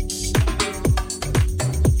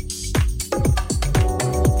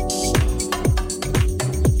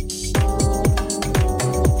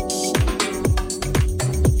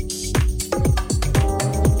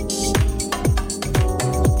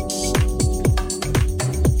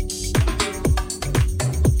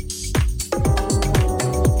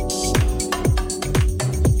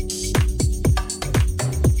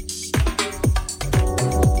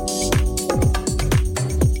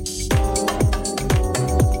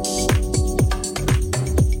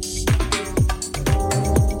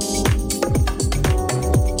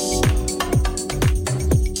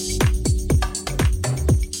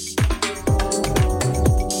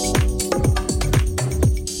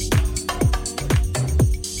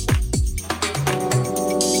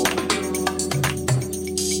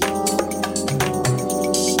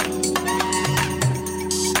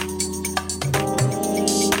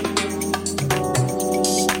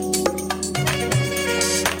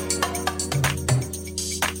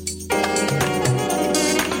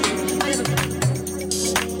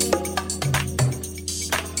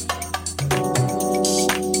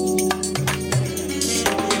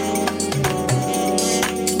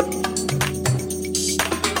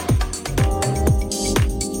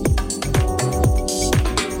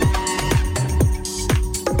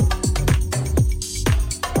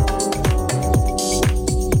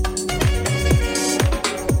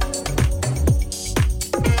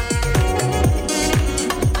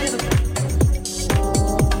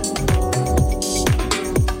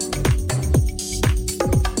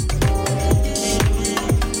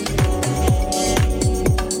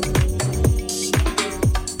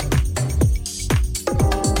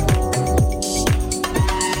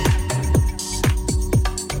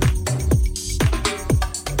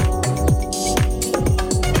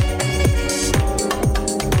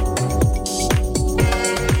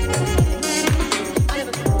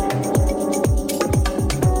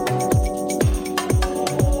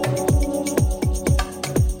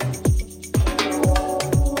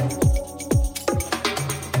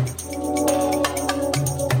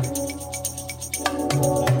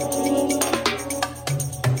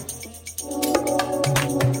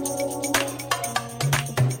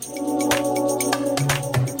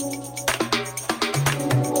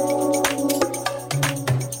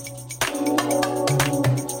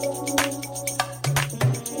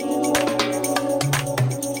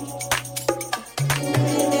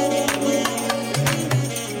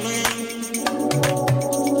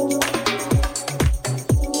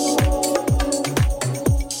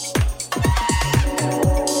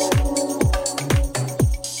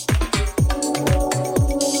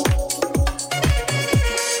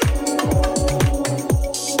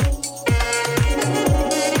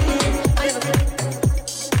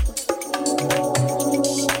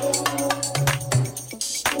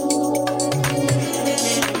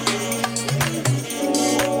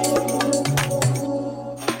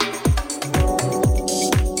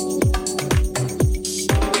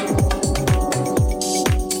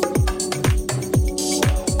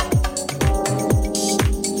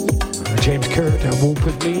 Kurt, Walk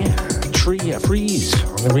With Me, Tree Freeze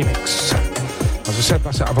on the remix. As I said,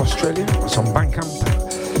 that's out of Australia. That's on Bandcamp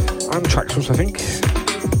and Traxsource, I think.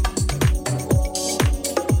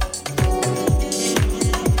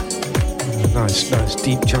 Nice,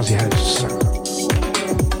 deep jazzy house.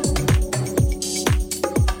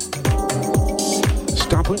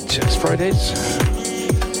 Starpoint, it's Fridays.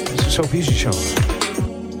 It's a Soulfusion show.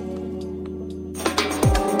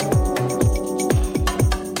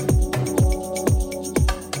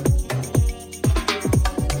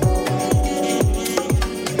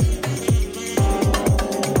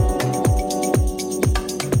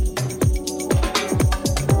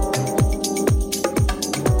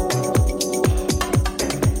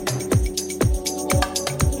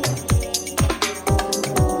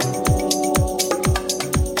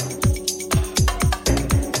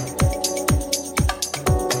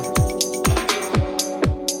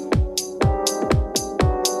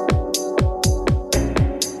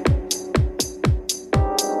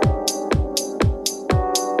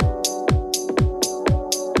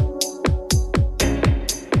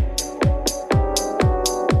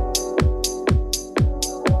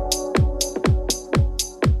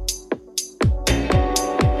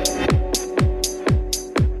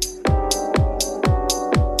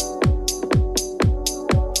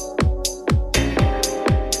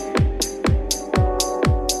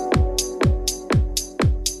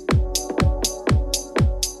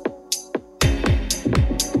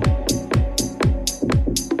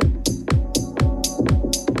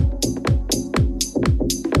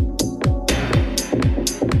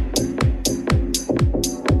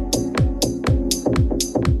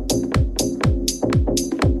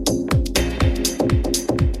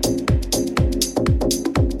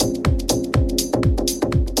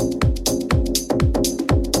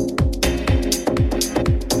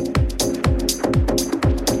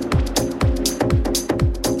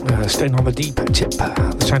 Staying on the deep tip,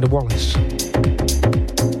 the sound of Wallace.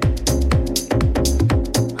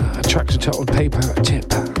 Tracks are titled Paper Tip.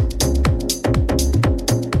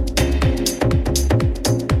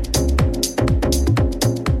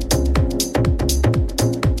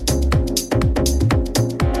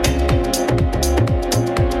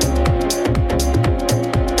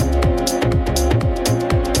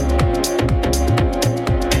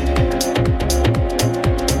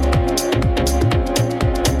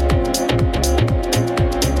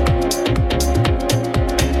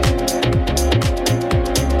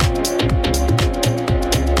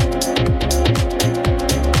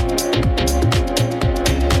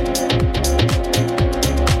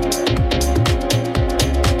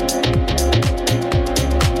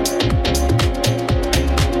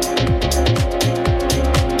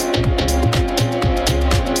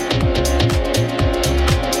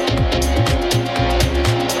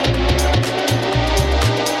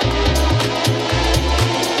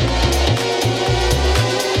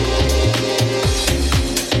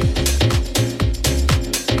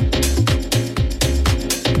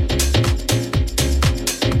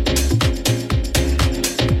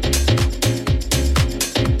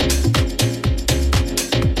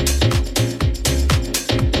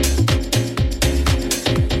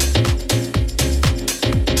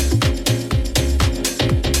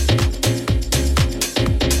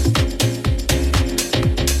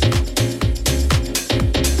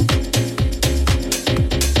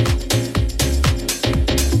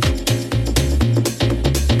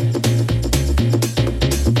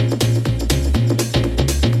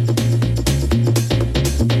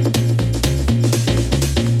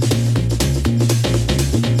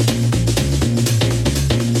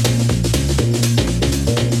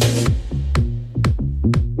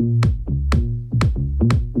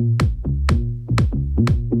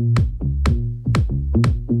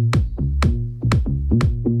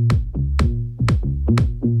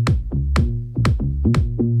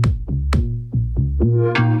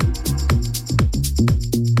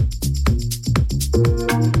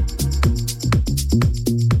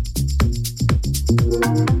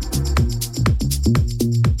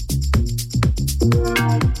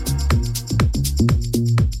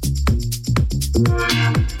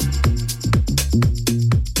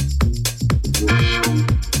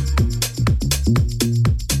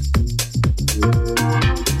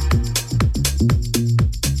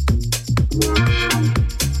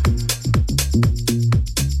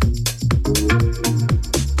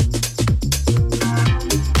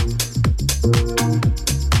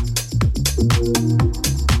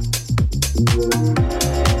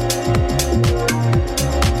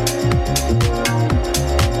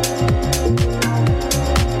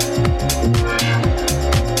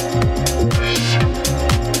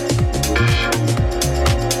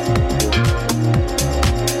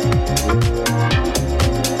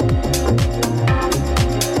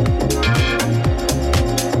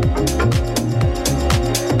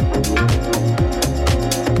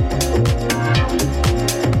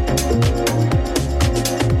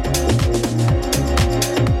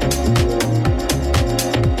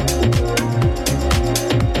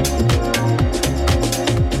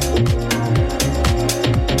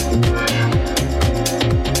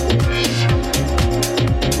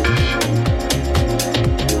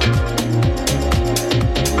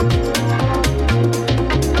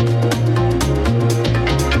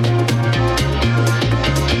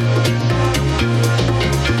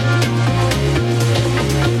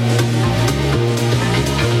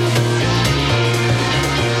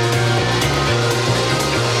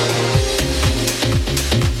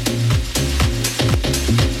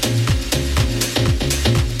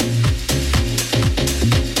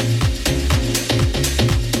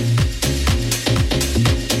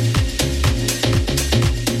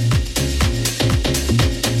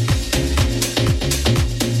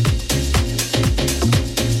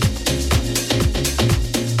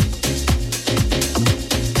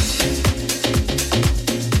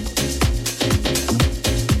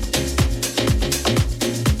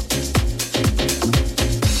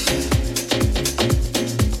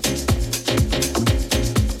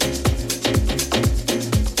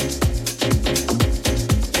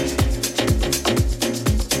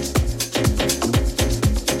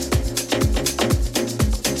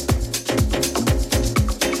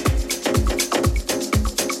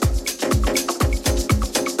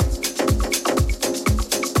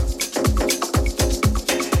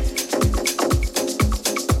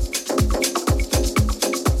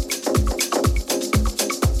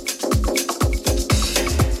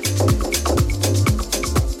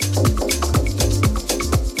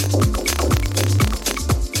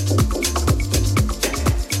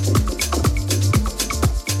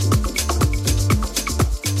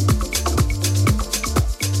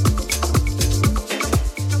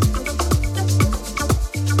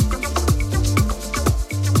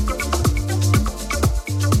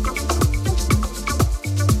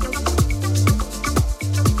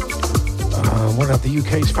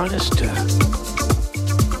 UK's finest.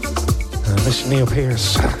 Mr. Neil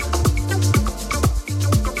Pearce.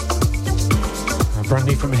 Brand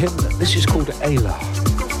new from him. This is called Ayla.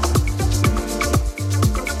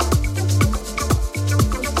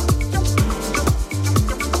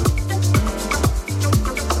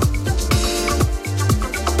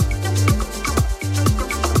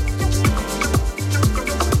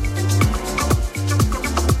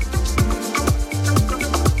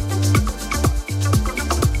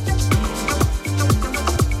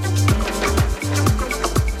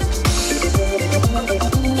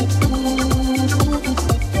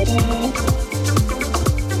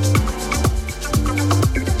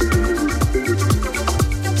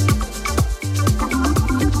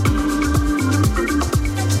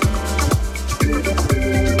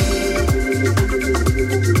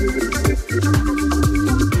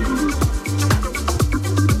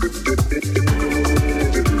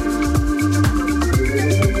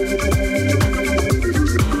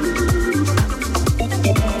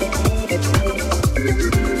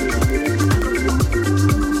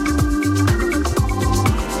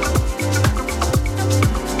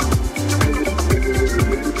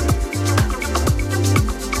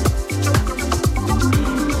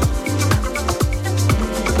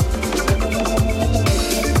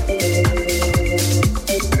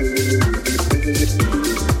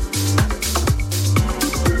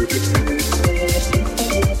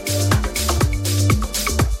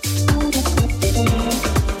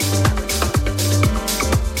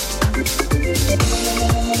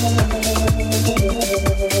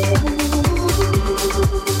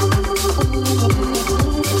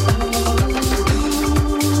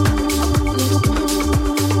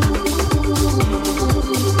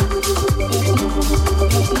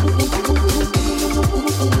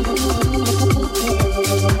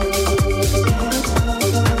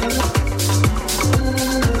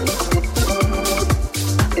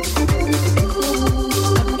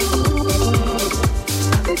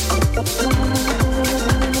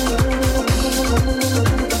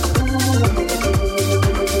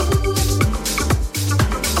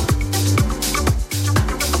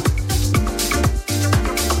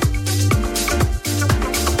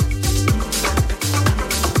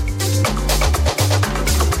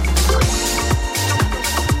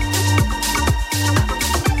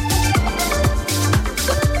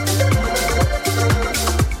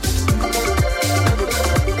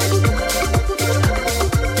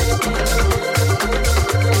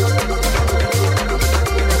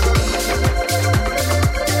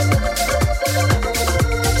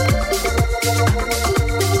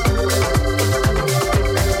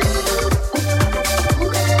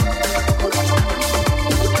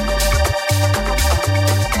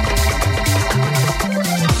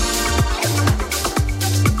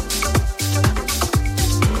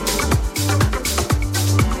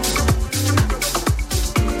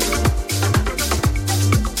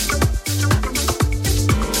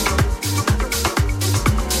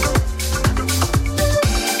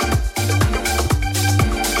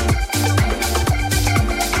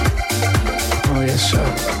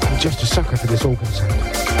 Just a sucker for this organ sound.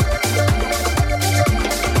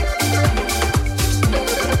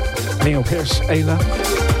 Neil Pearce, Ayla.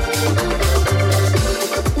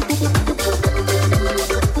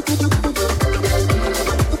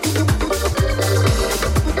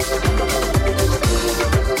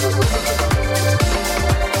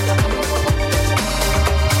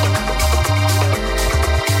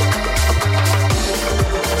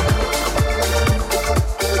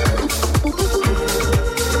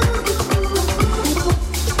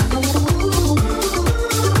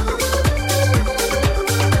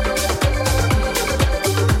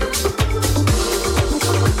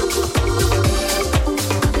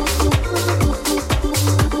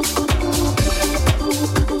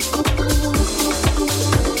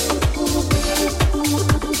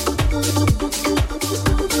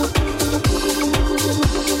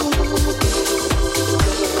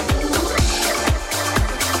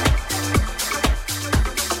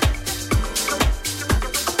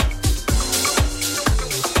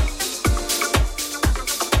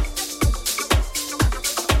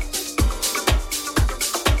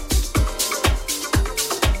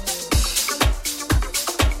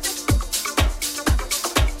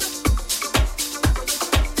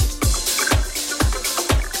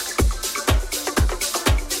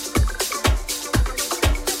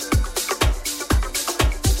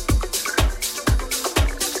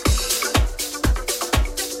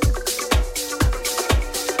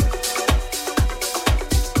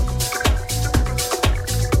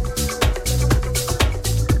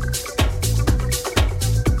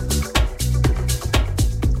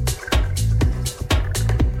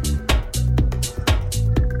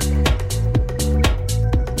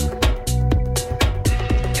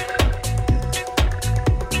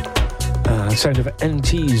 sound of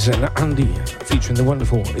NTs and Andy, featuring the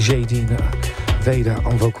wonderful Jadine Vader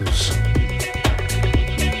on vocals.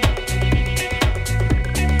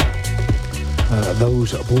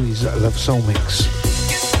 Those Boys Love Soul mix.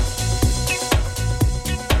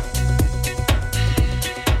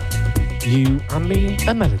 You and Me,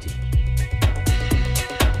 a Melody.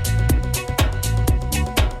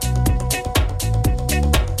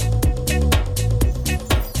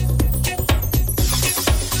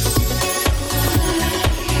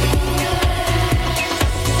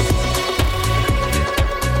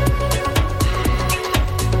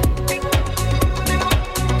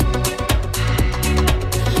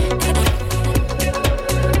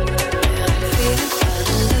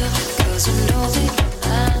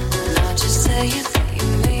 Say it, you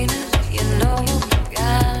mean it.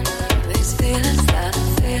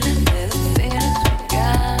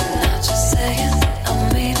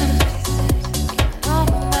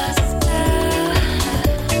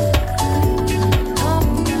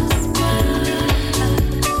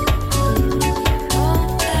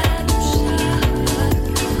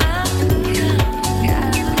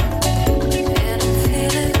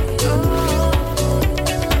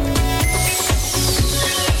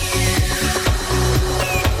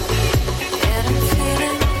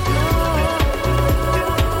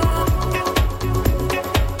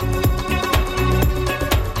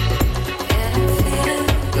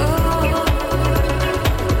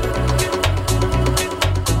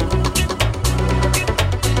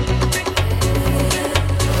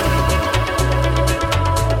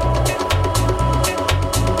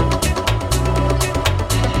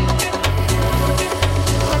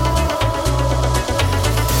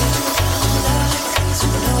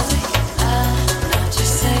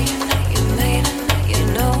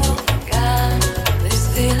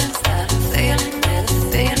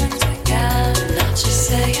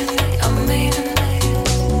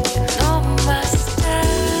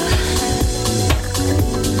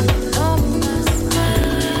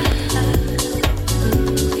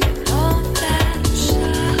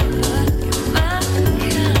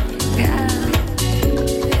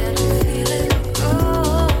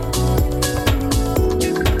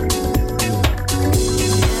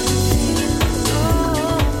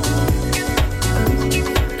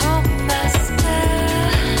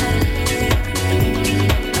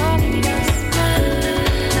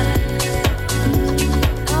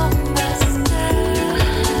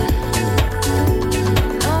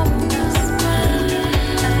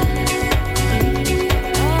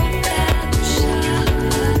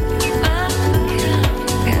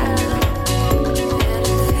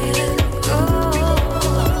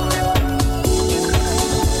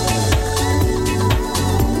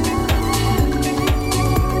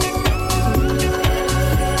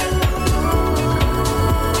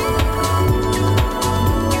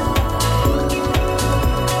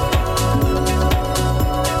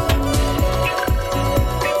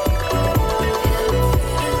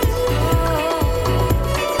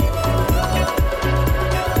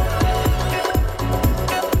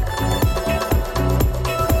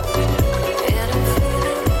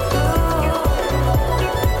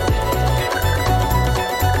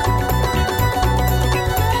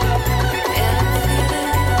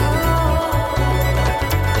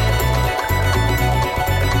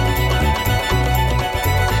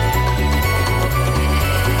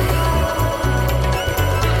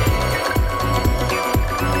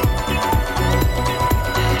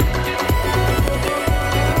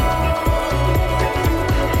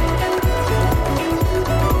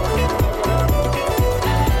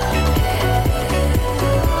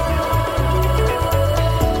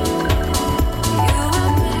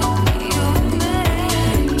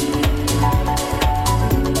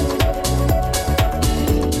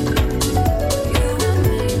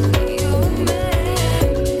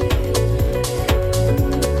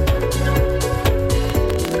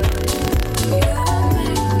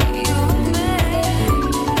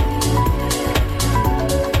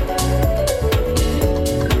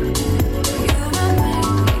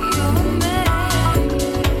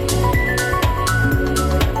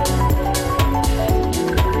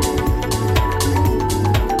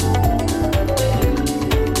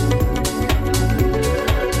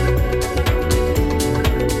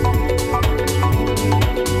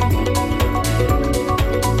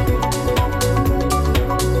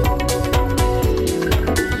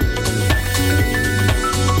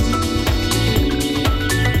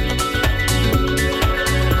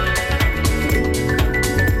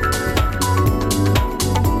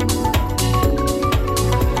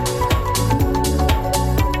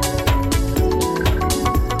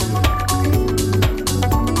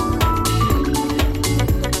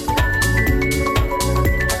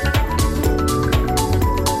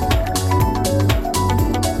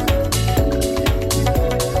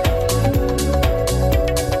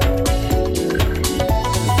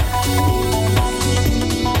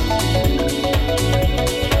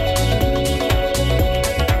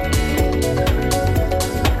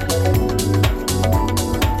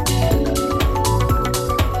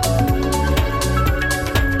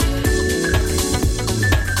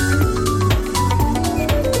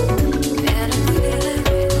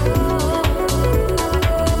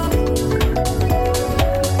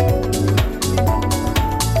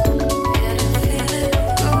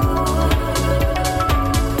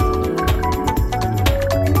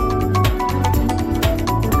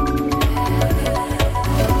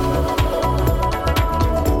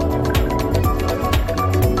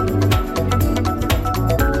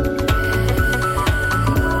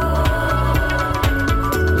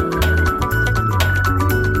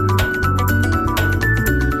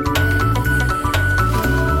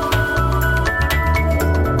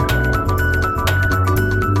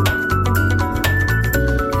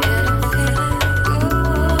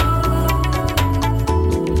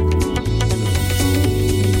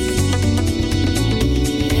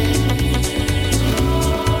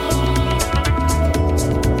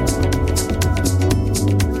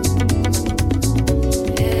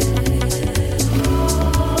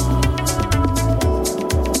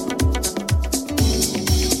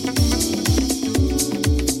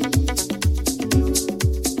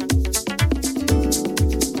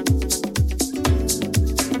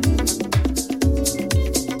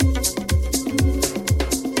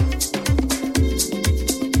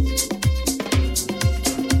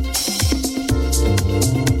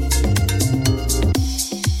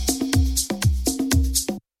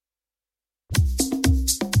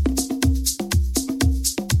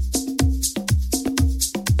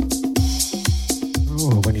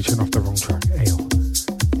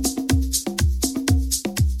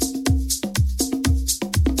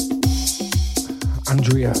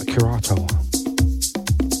 Andrea Curato.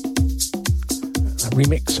 A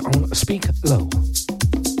remix on Speak Low.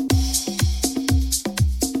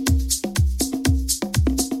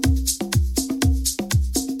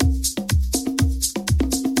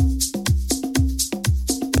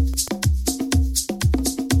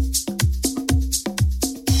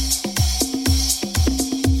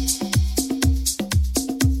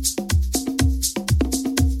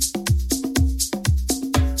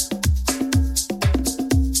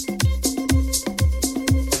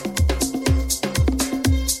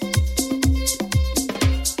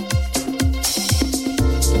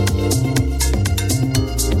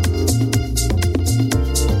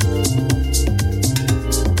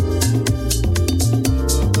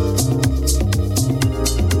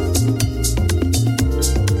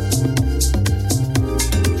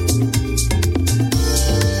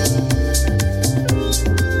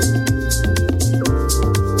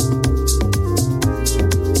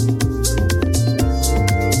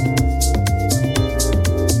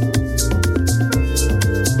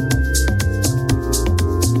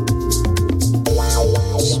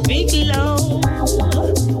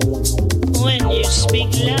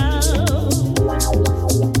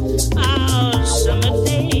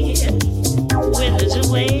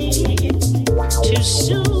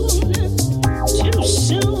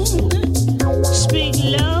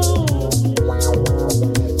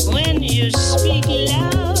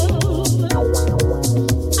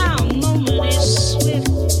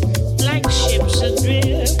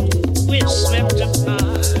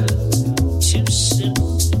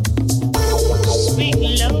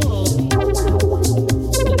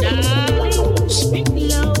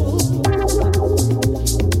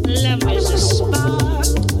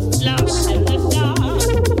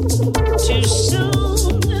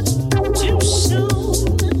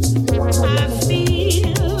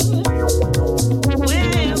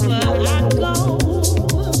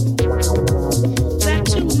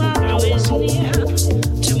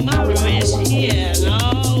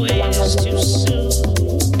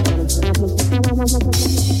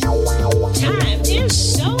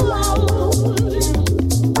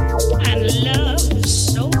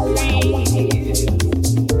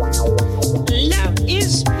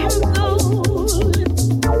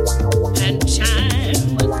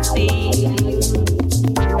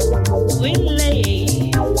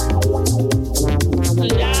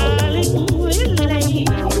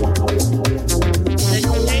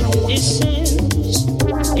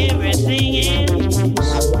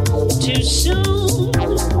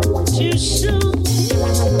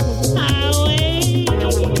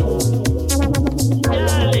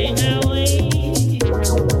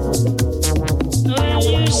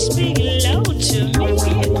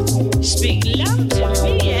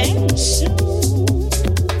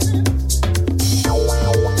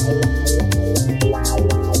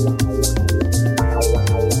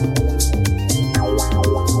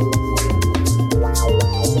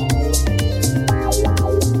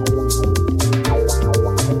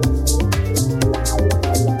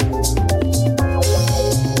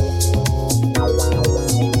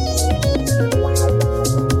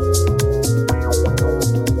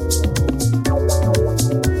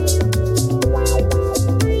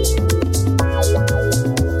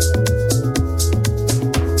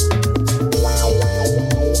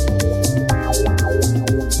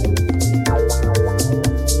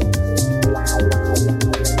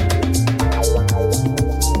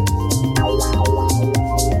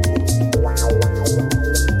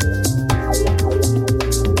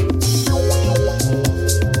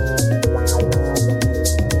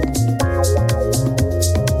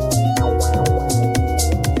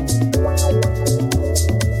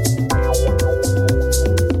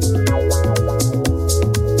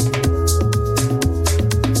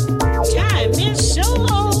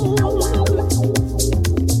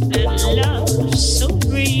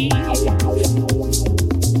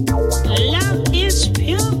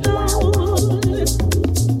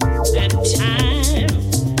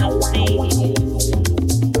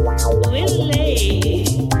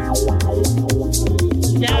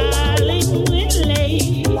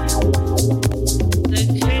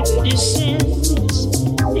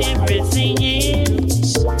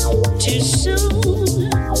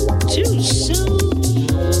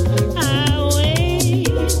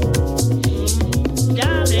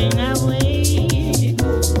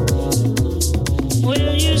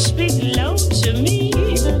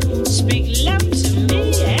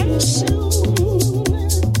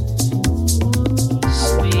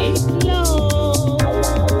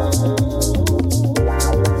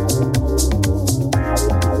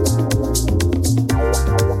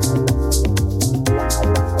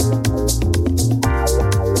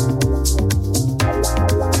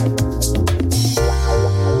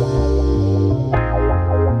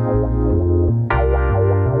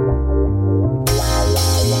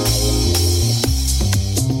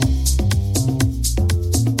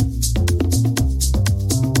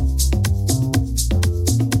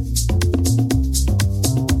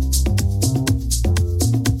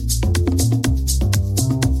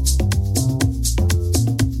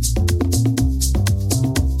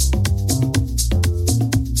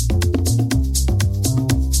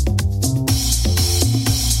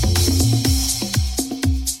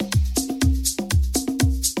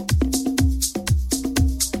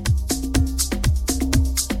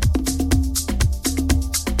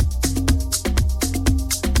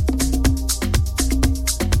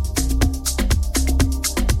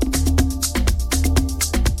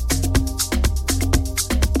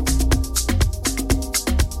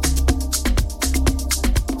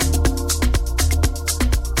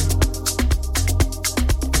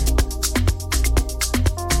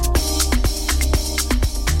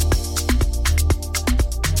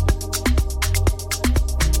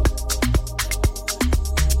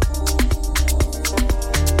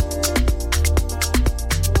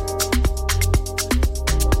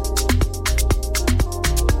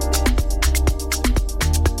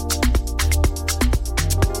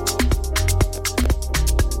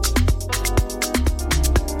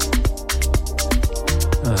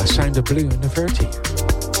 kind of blue in the 30.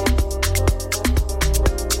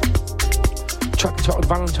 Chocolate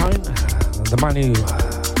Valentine, the Manu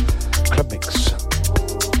Club Mix.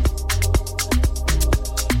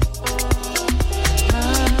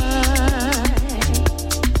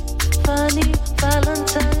 Funny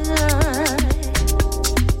Valentine,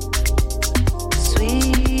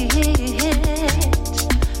 sweet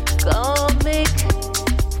comic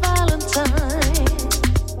Valentine,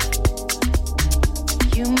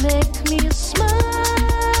 you make me smile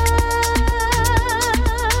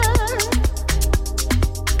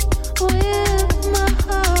with my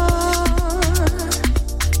heart.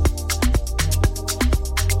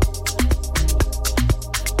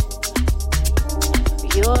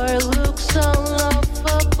 Your looks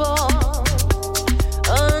unlovable,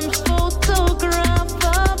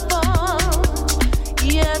 unphotographable,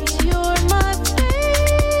 yet you're my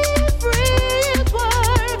favorite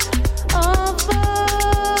work of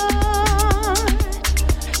art.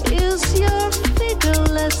 Is your figure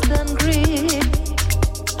less than Greek?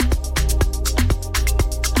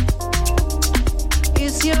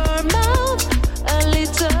 Is your mouth a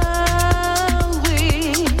little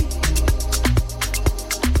weak?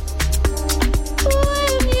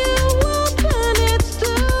 When you open it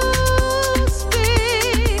to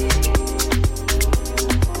speak,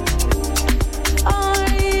 are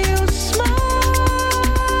you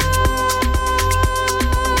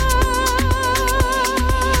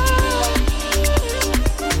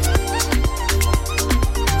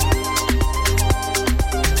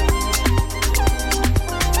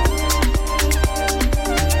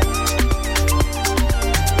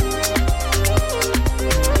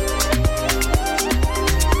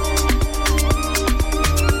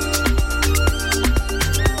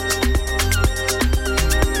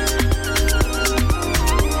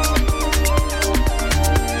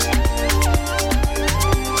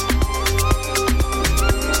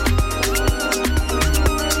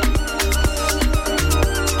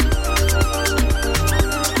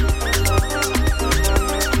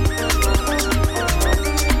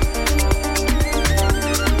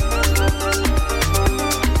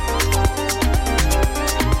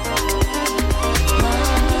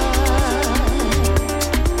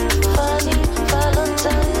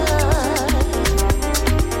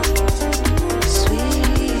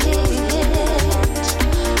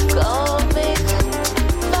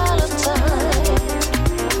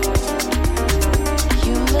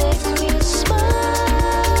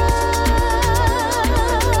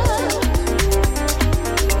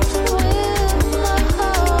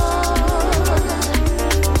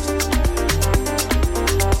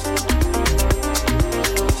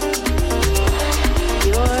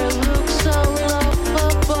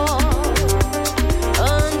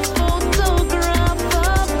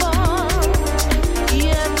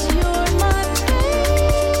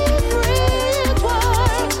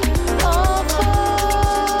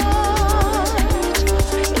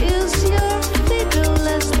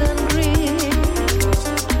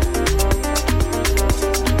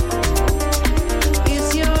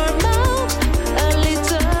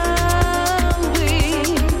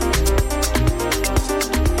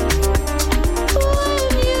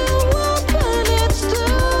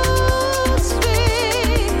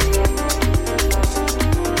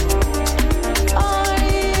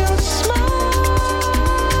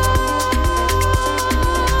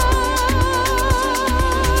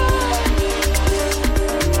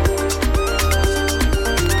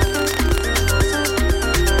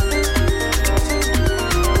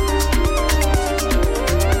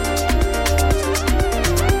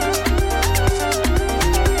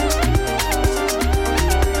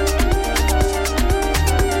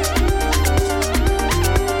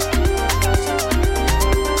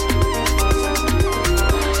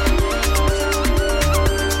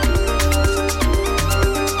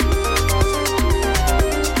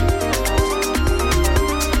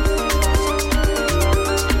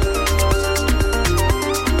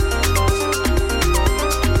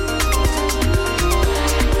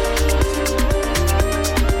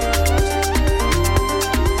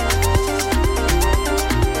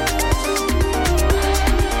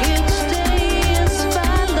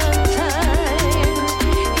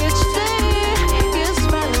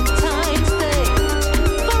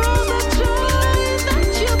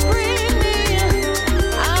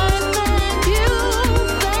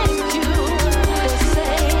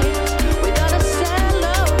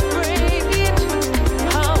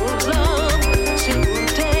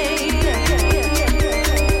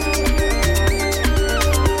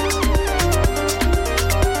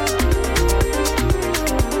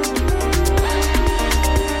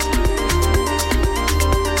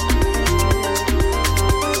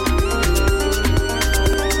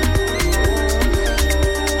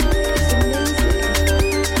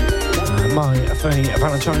birthday,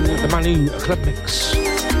 Valentine, the Manu Club Mix.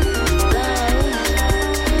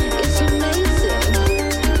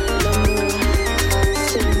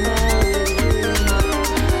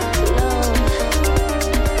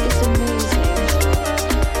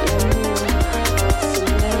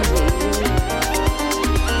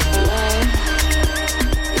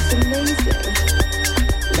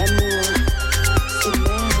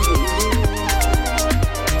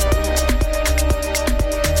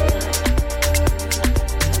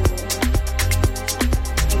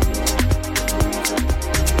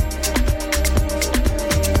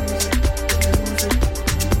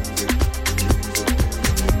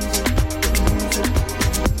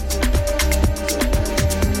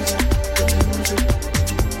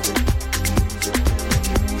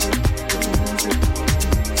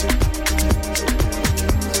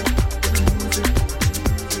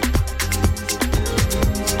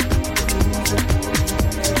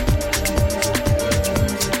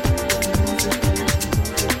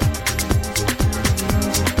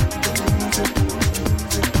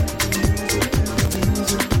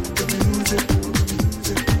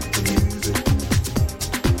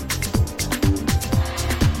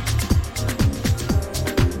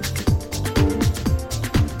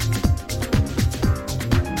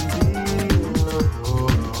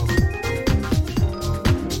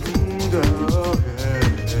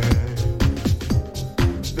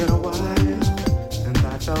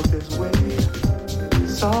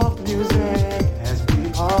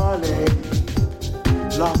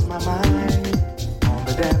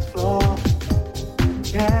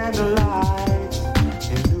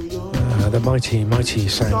 Mighty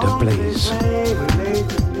sound of Blaze.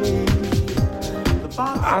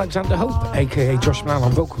 Alexander Hope, aka Josh Mal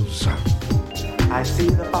on vocals. I see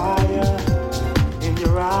the fire in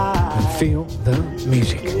your eyes. And feel the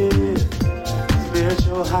music.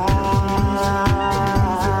 Spiritual high.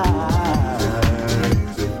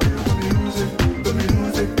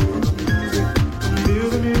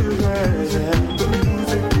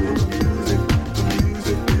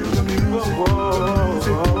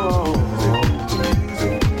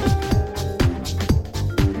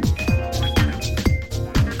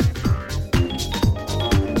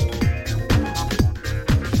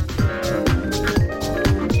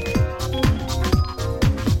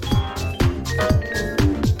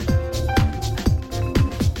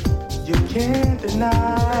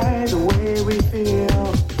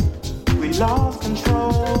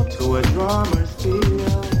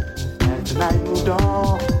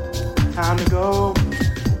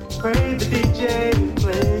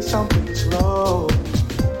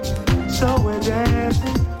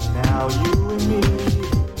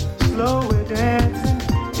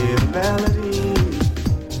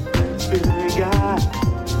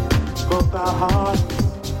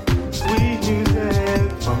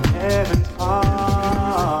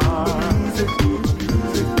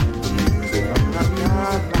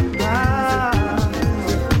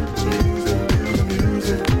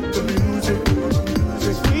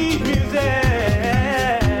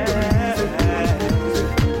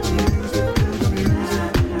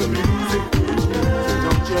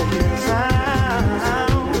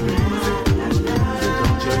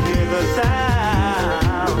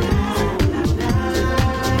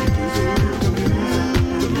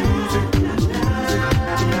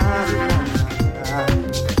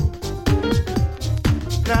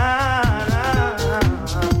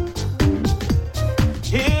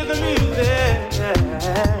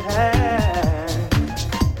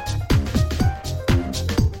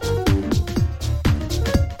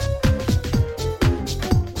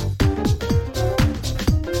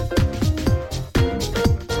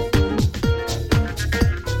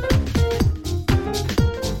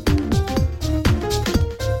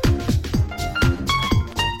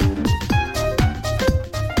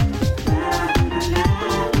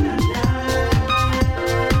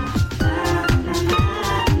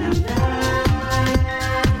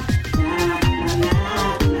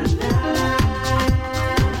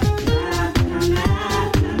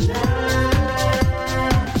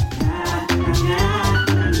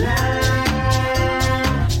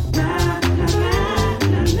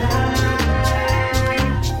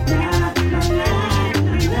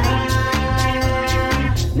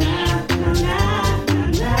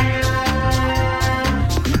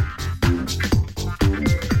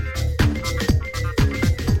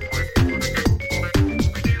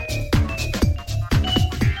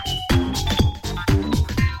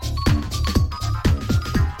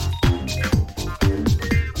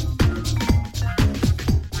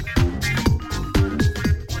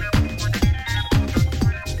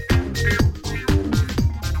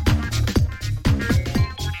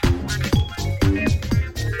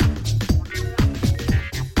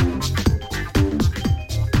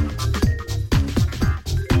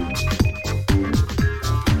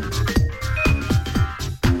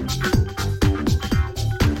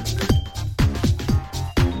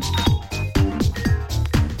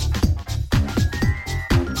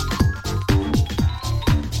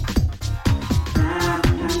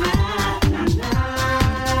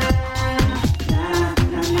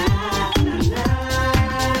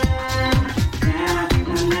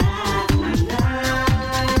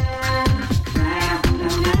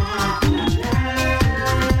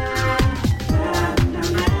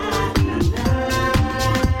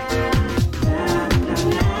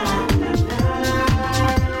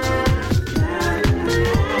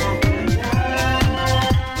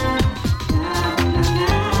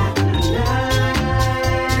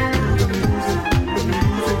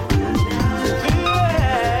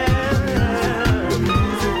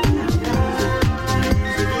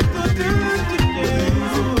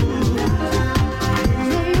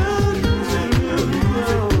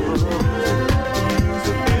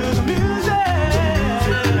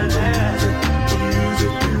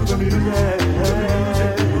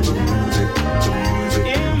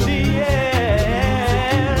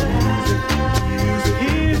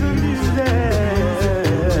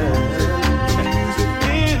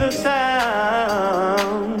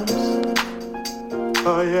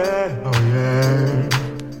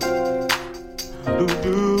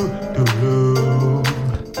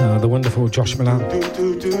 wonderful Josh Milan.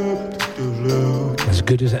 As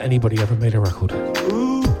good as anybody ever made a record.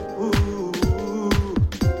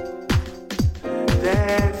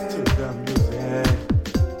 Dance to the music.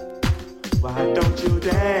 Why don't you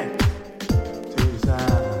dance to the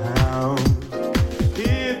sound?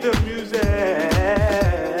 Hear the music.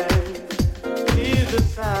 Hear the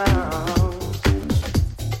sound.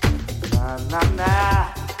 Na na na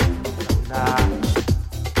na.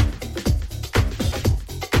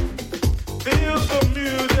 Feel the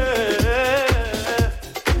music.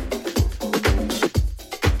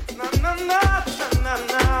 Na na na na na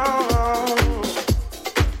na.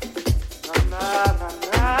 Na na na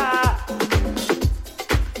na.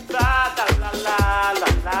 La la la la la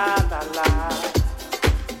la la la.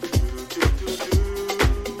 Do do do do.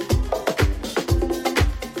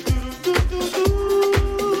 Do do do do.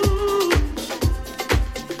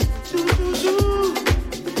 Do do do.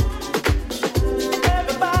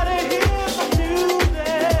 Everybody hear the music.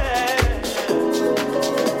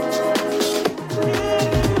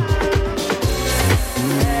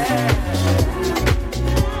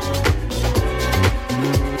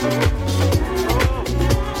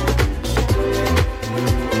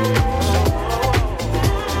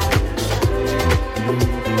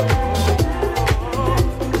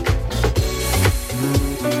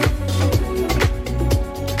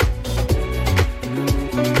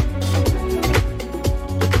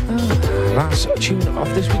 Last tune of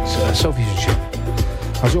this week's Soulfusion show.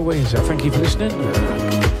 As always, thank you for listening,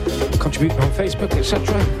 contributing on Facebook,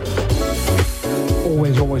 etc.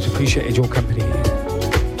 Always appreciated your company.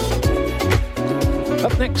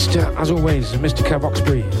 Up next, as always, Mr. Kev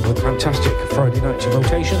Oxbury with fantastic Friday night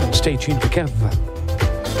rotation. Stay tuned for Kev.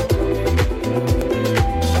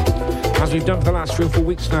 As we've done for the last 3 or 4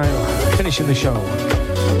 weeks now, finishing the show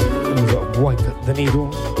with Wipe the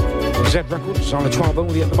Needle. Z Records on a 12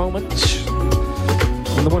 only at the moment.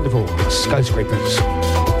 And the wonderful Skyscrapers.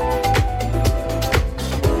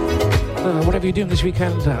 Whatever you're doing this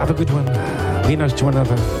weekend, have a good one. Be nice to one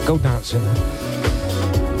another. Go dancing.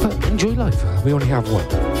 But enjoy life. We only have one.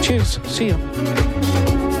 Cheers. See ya.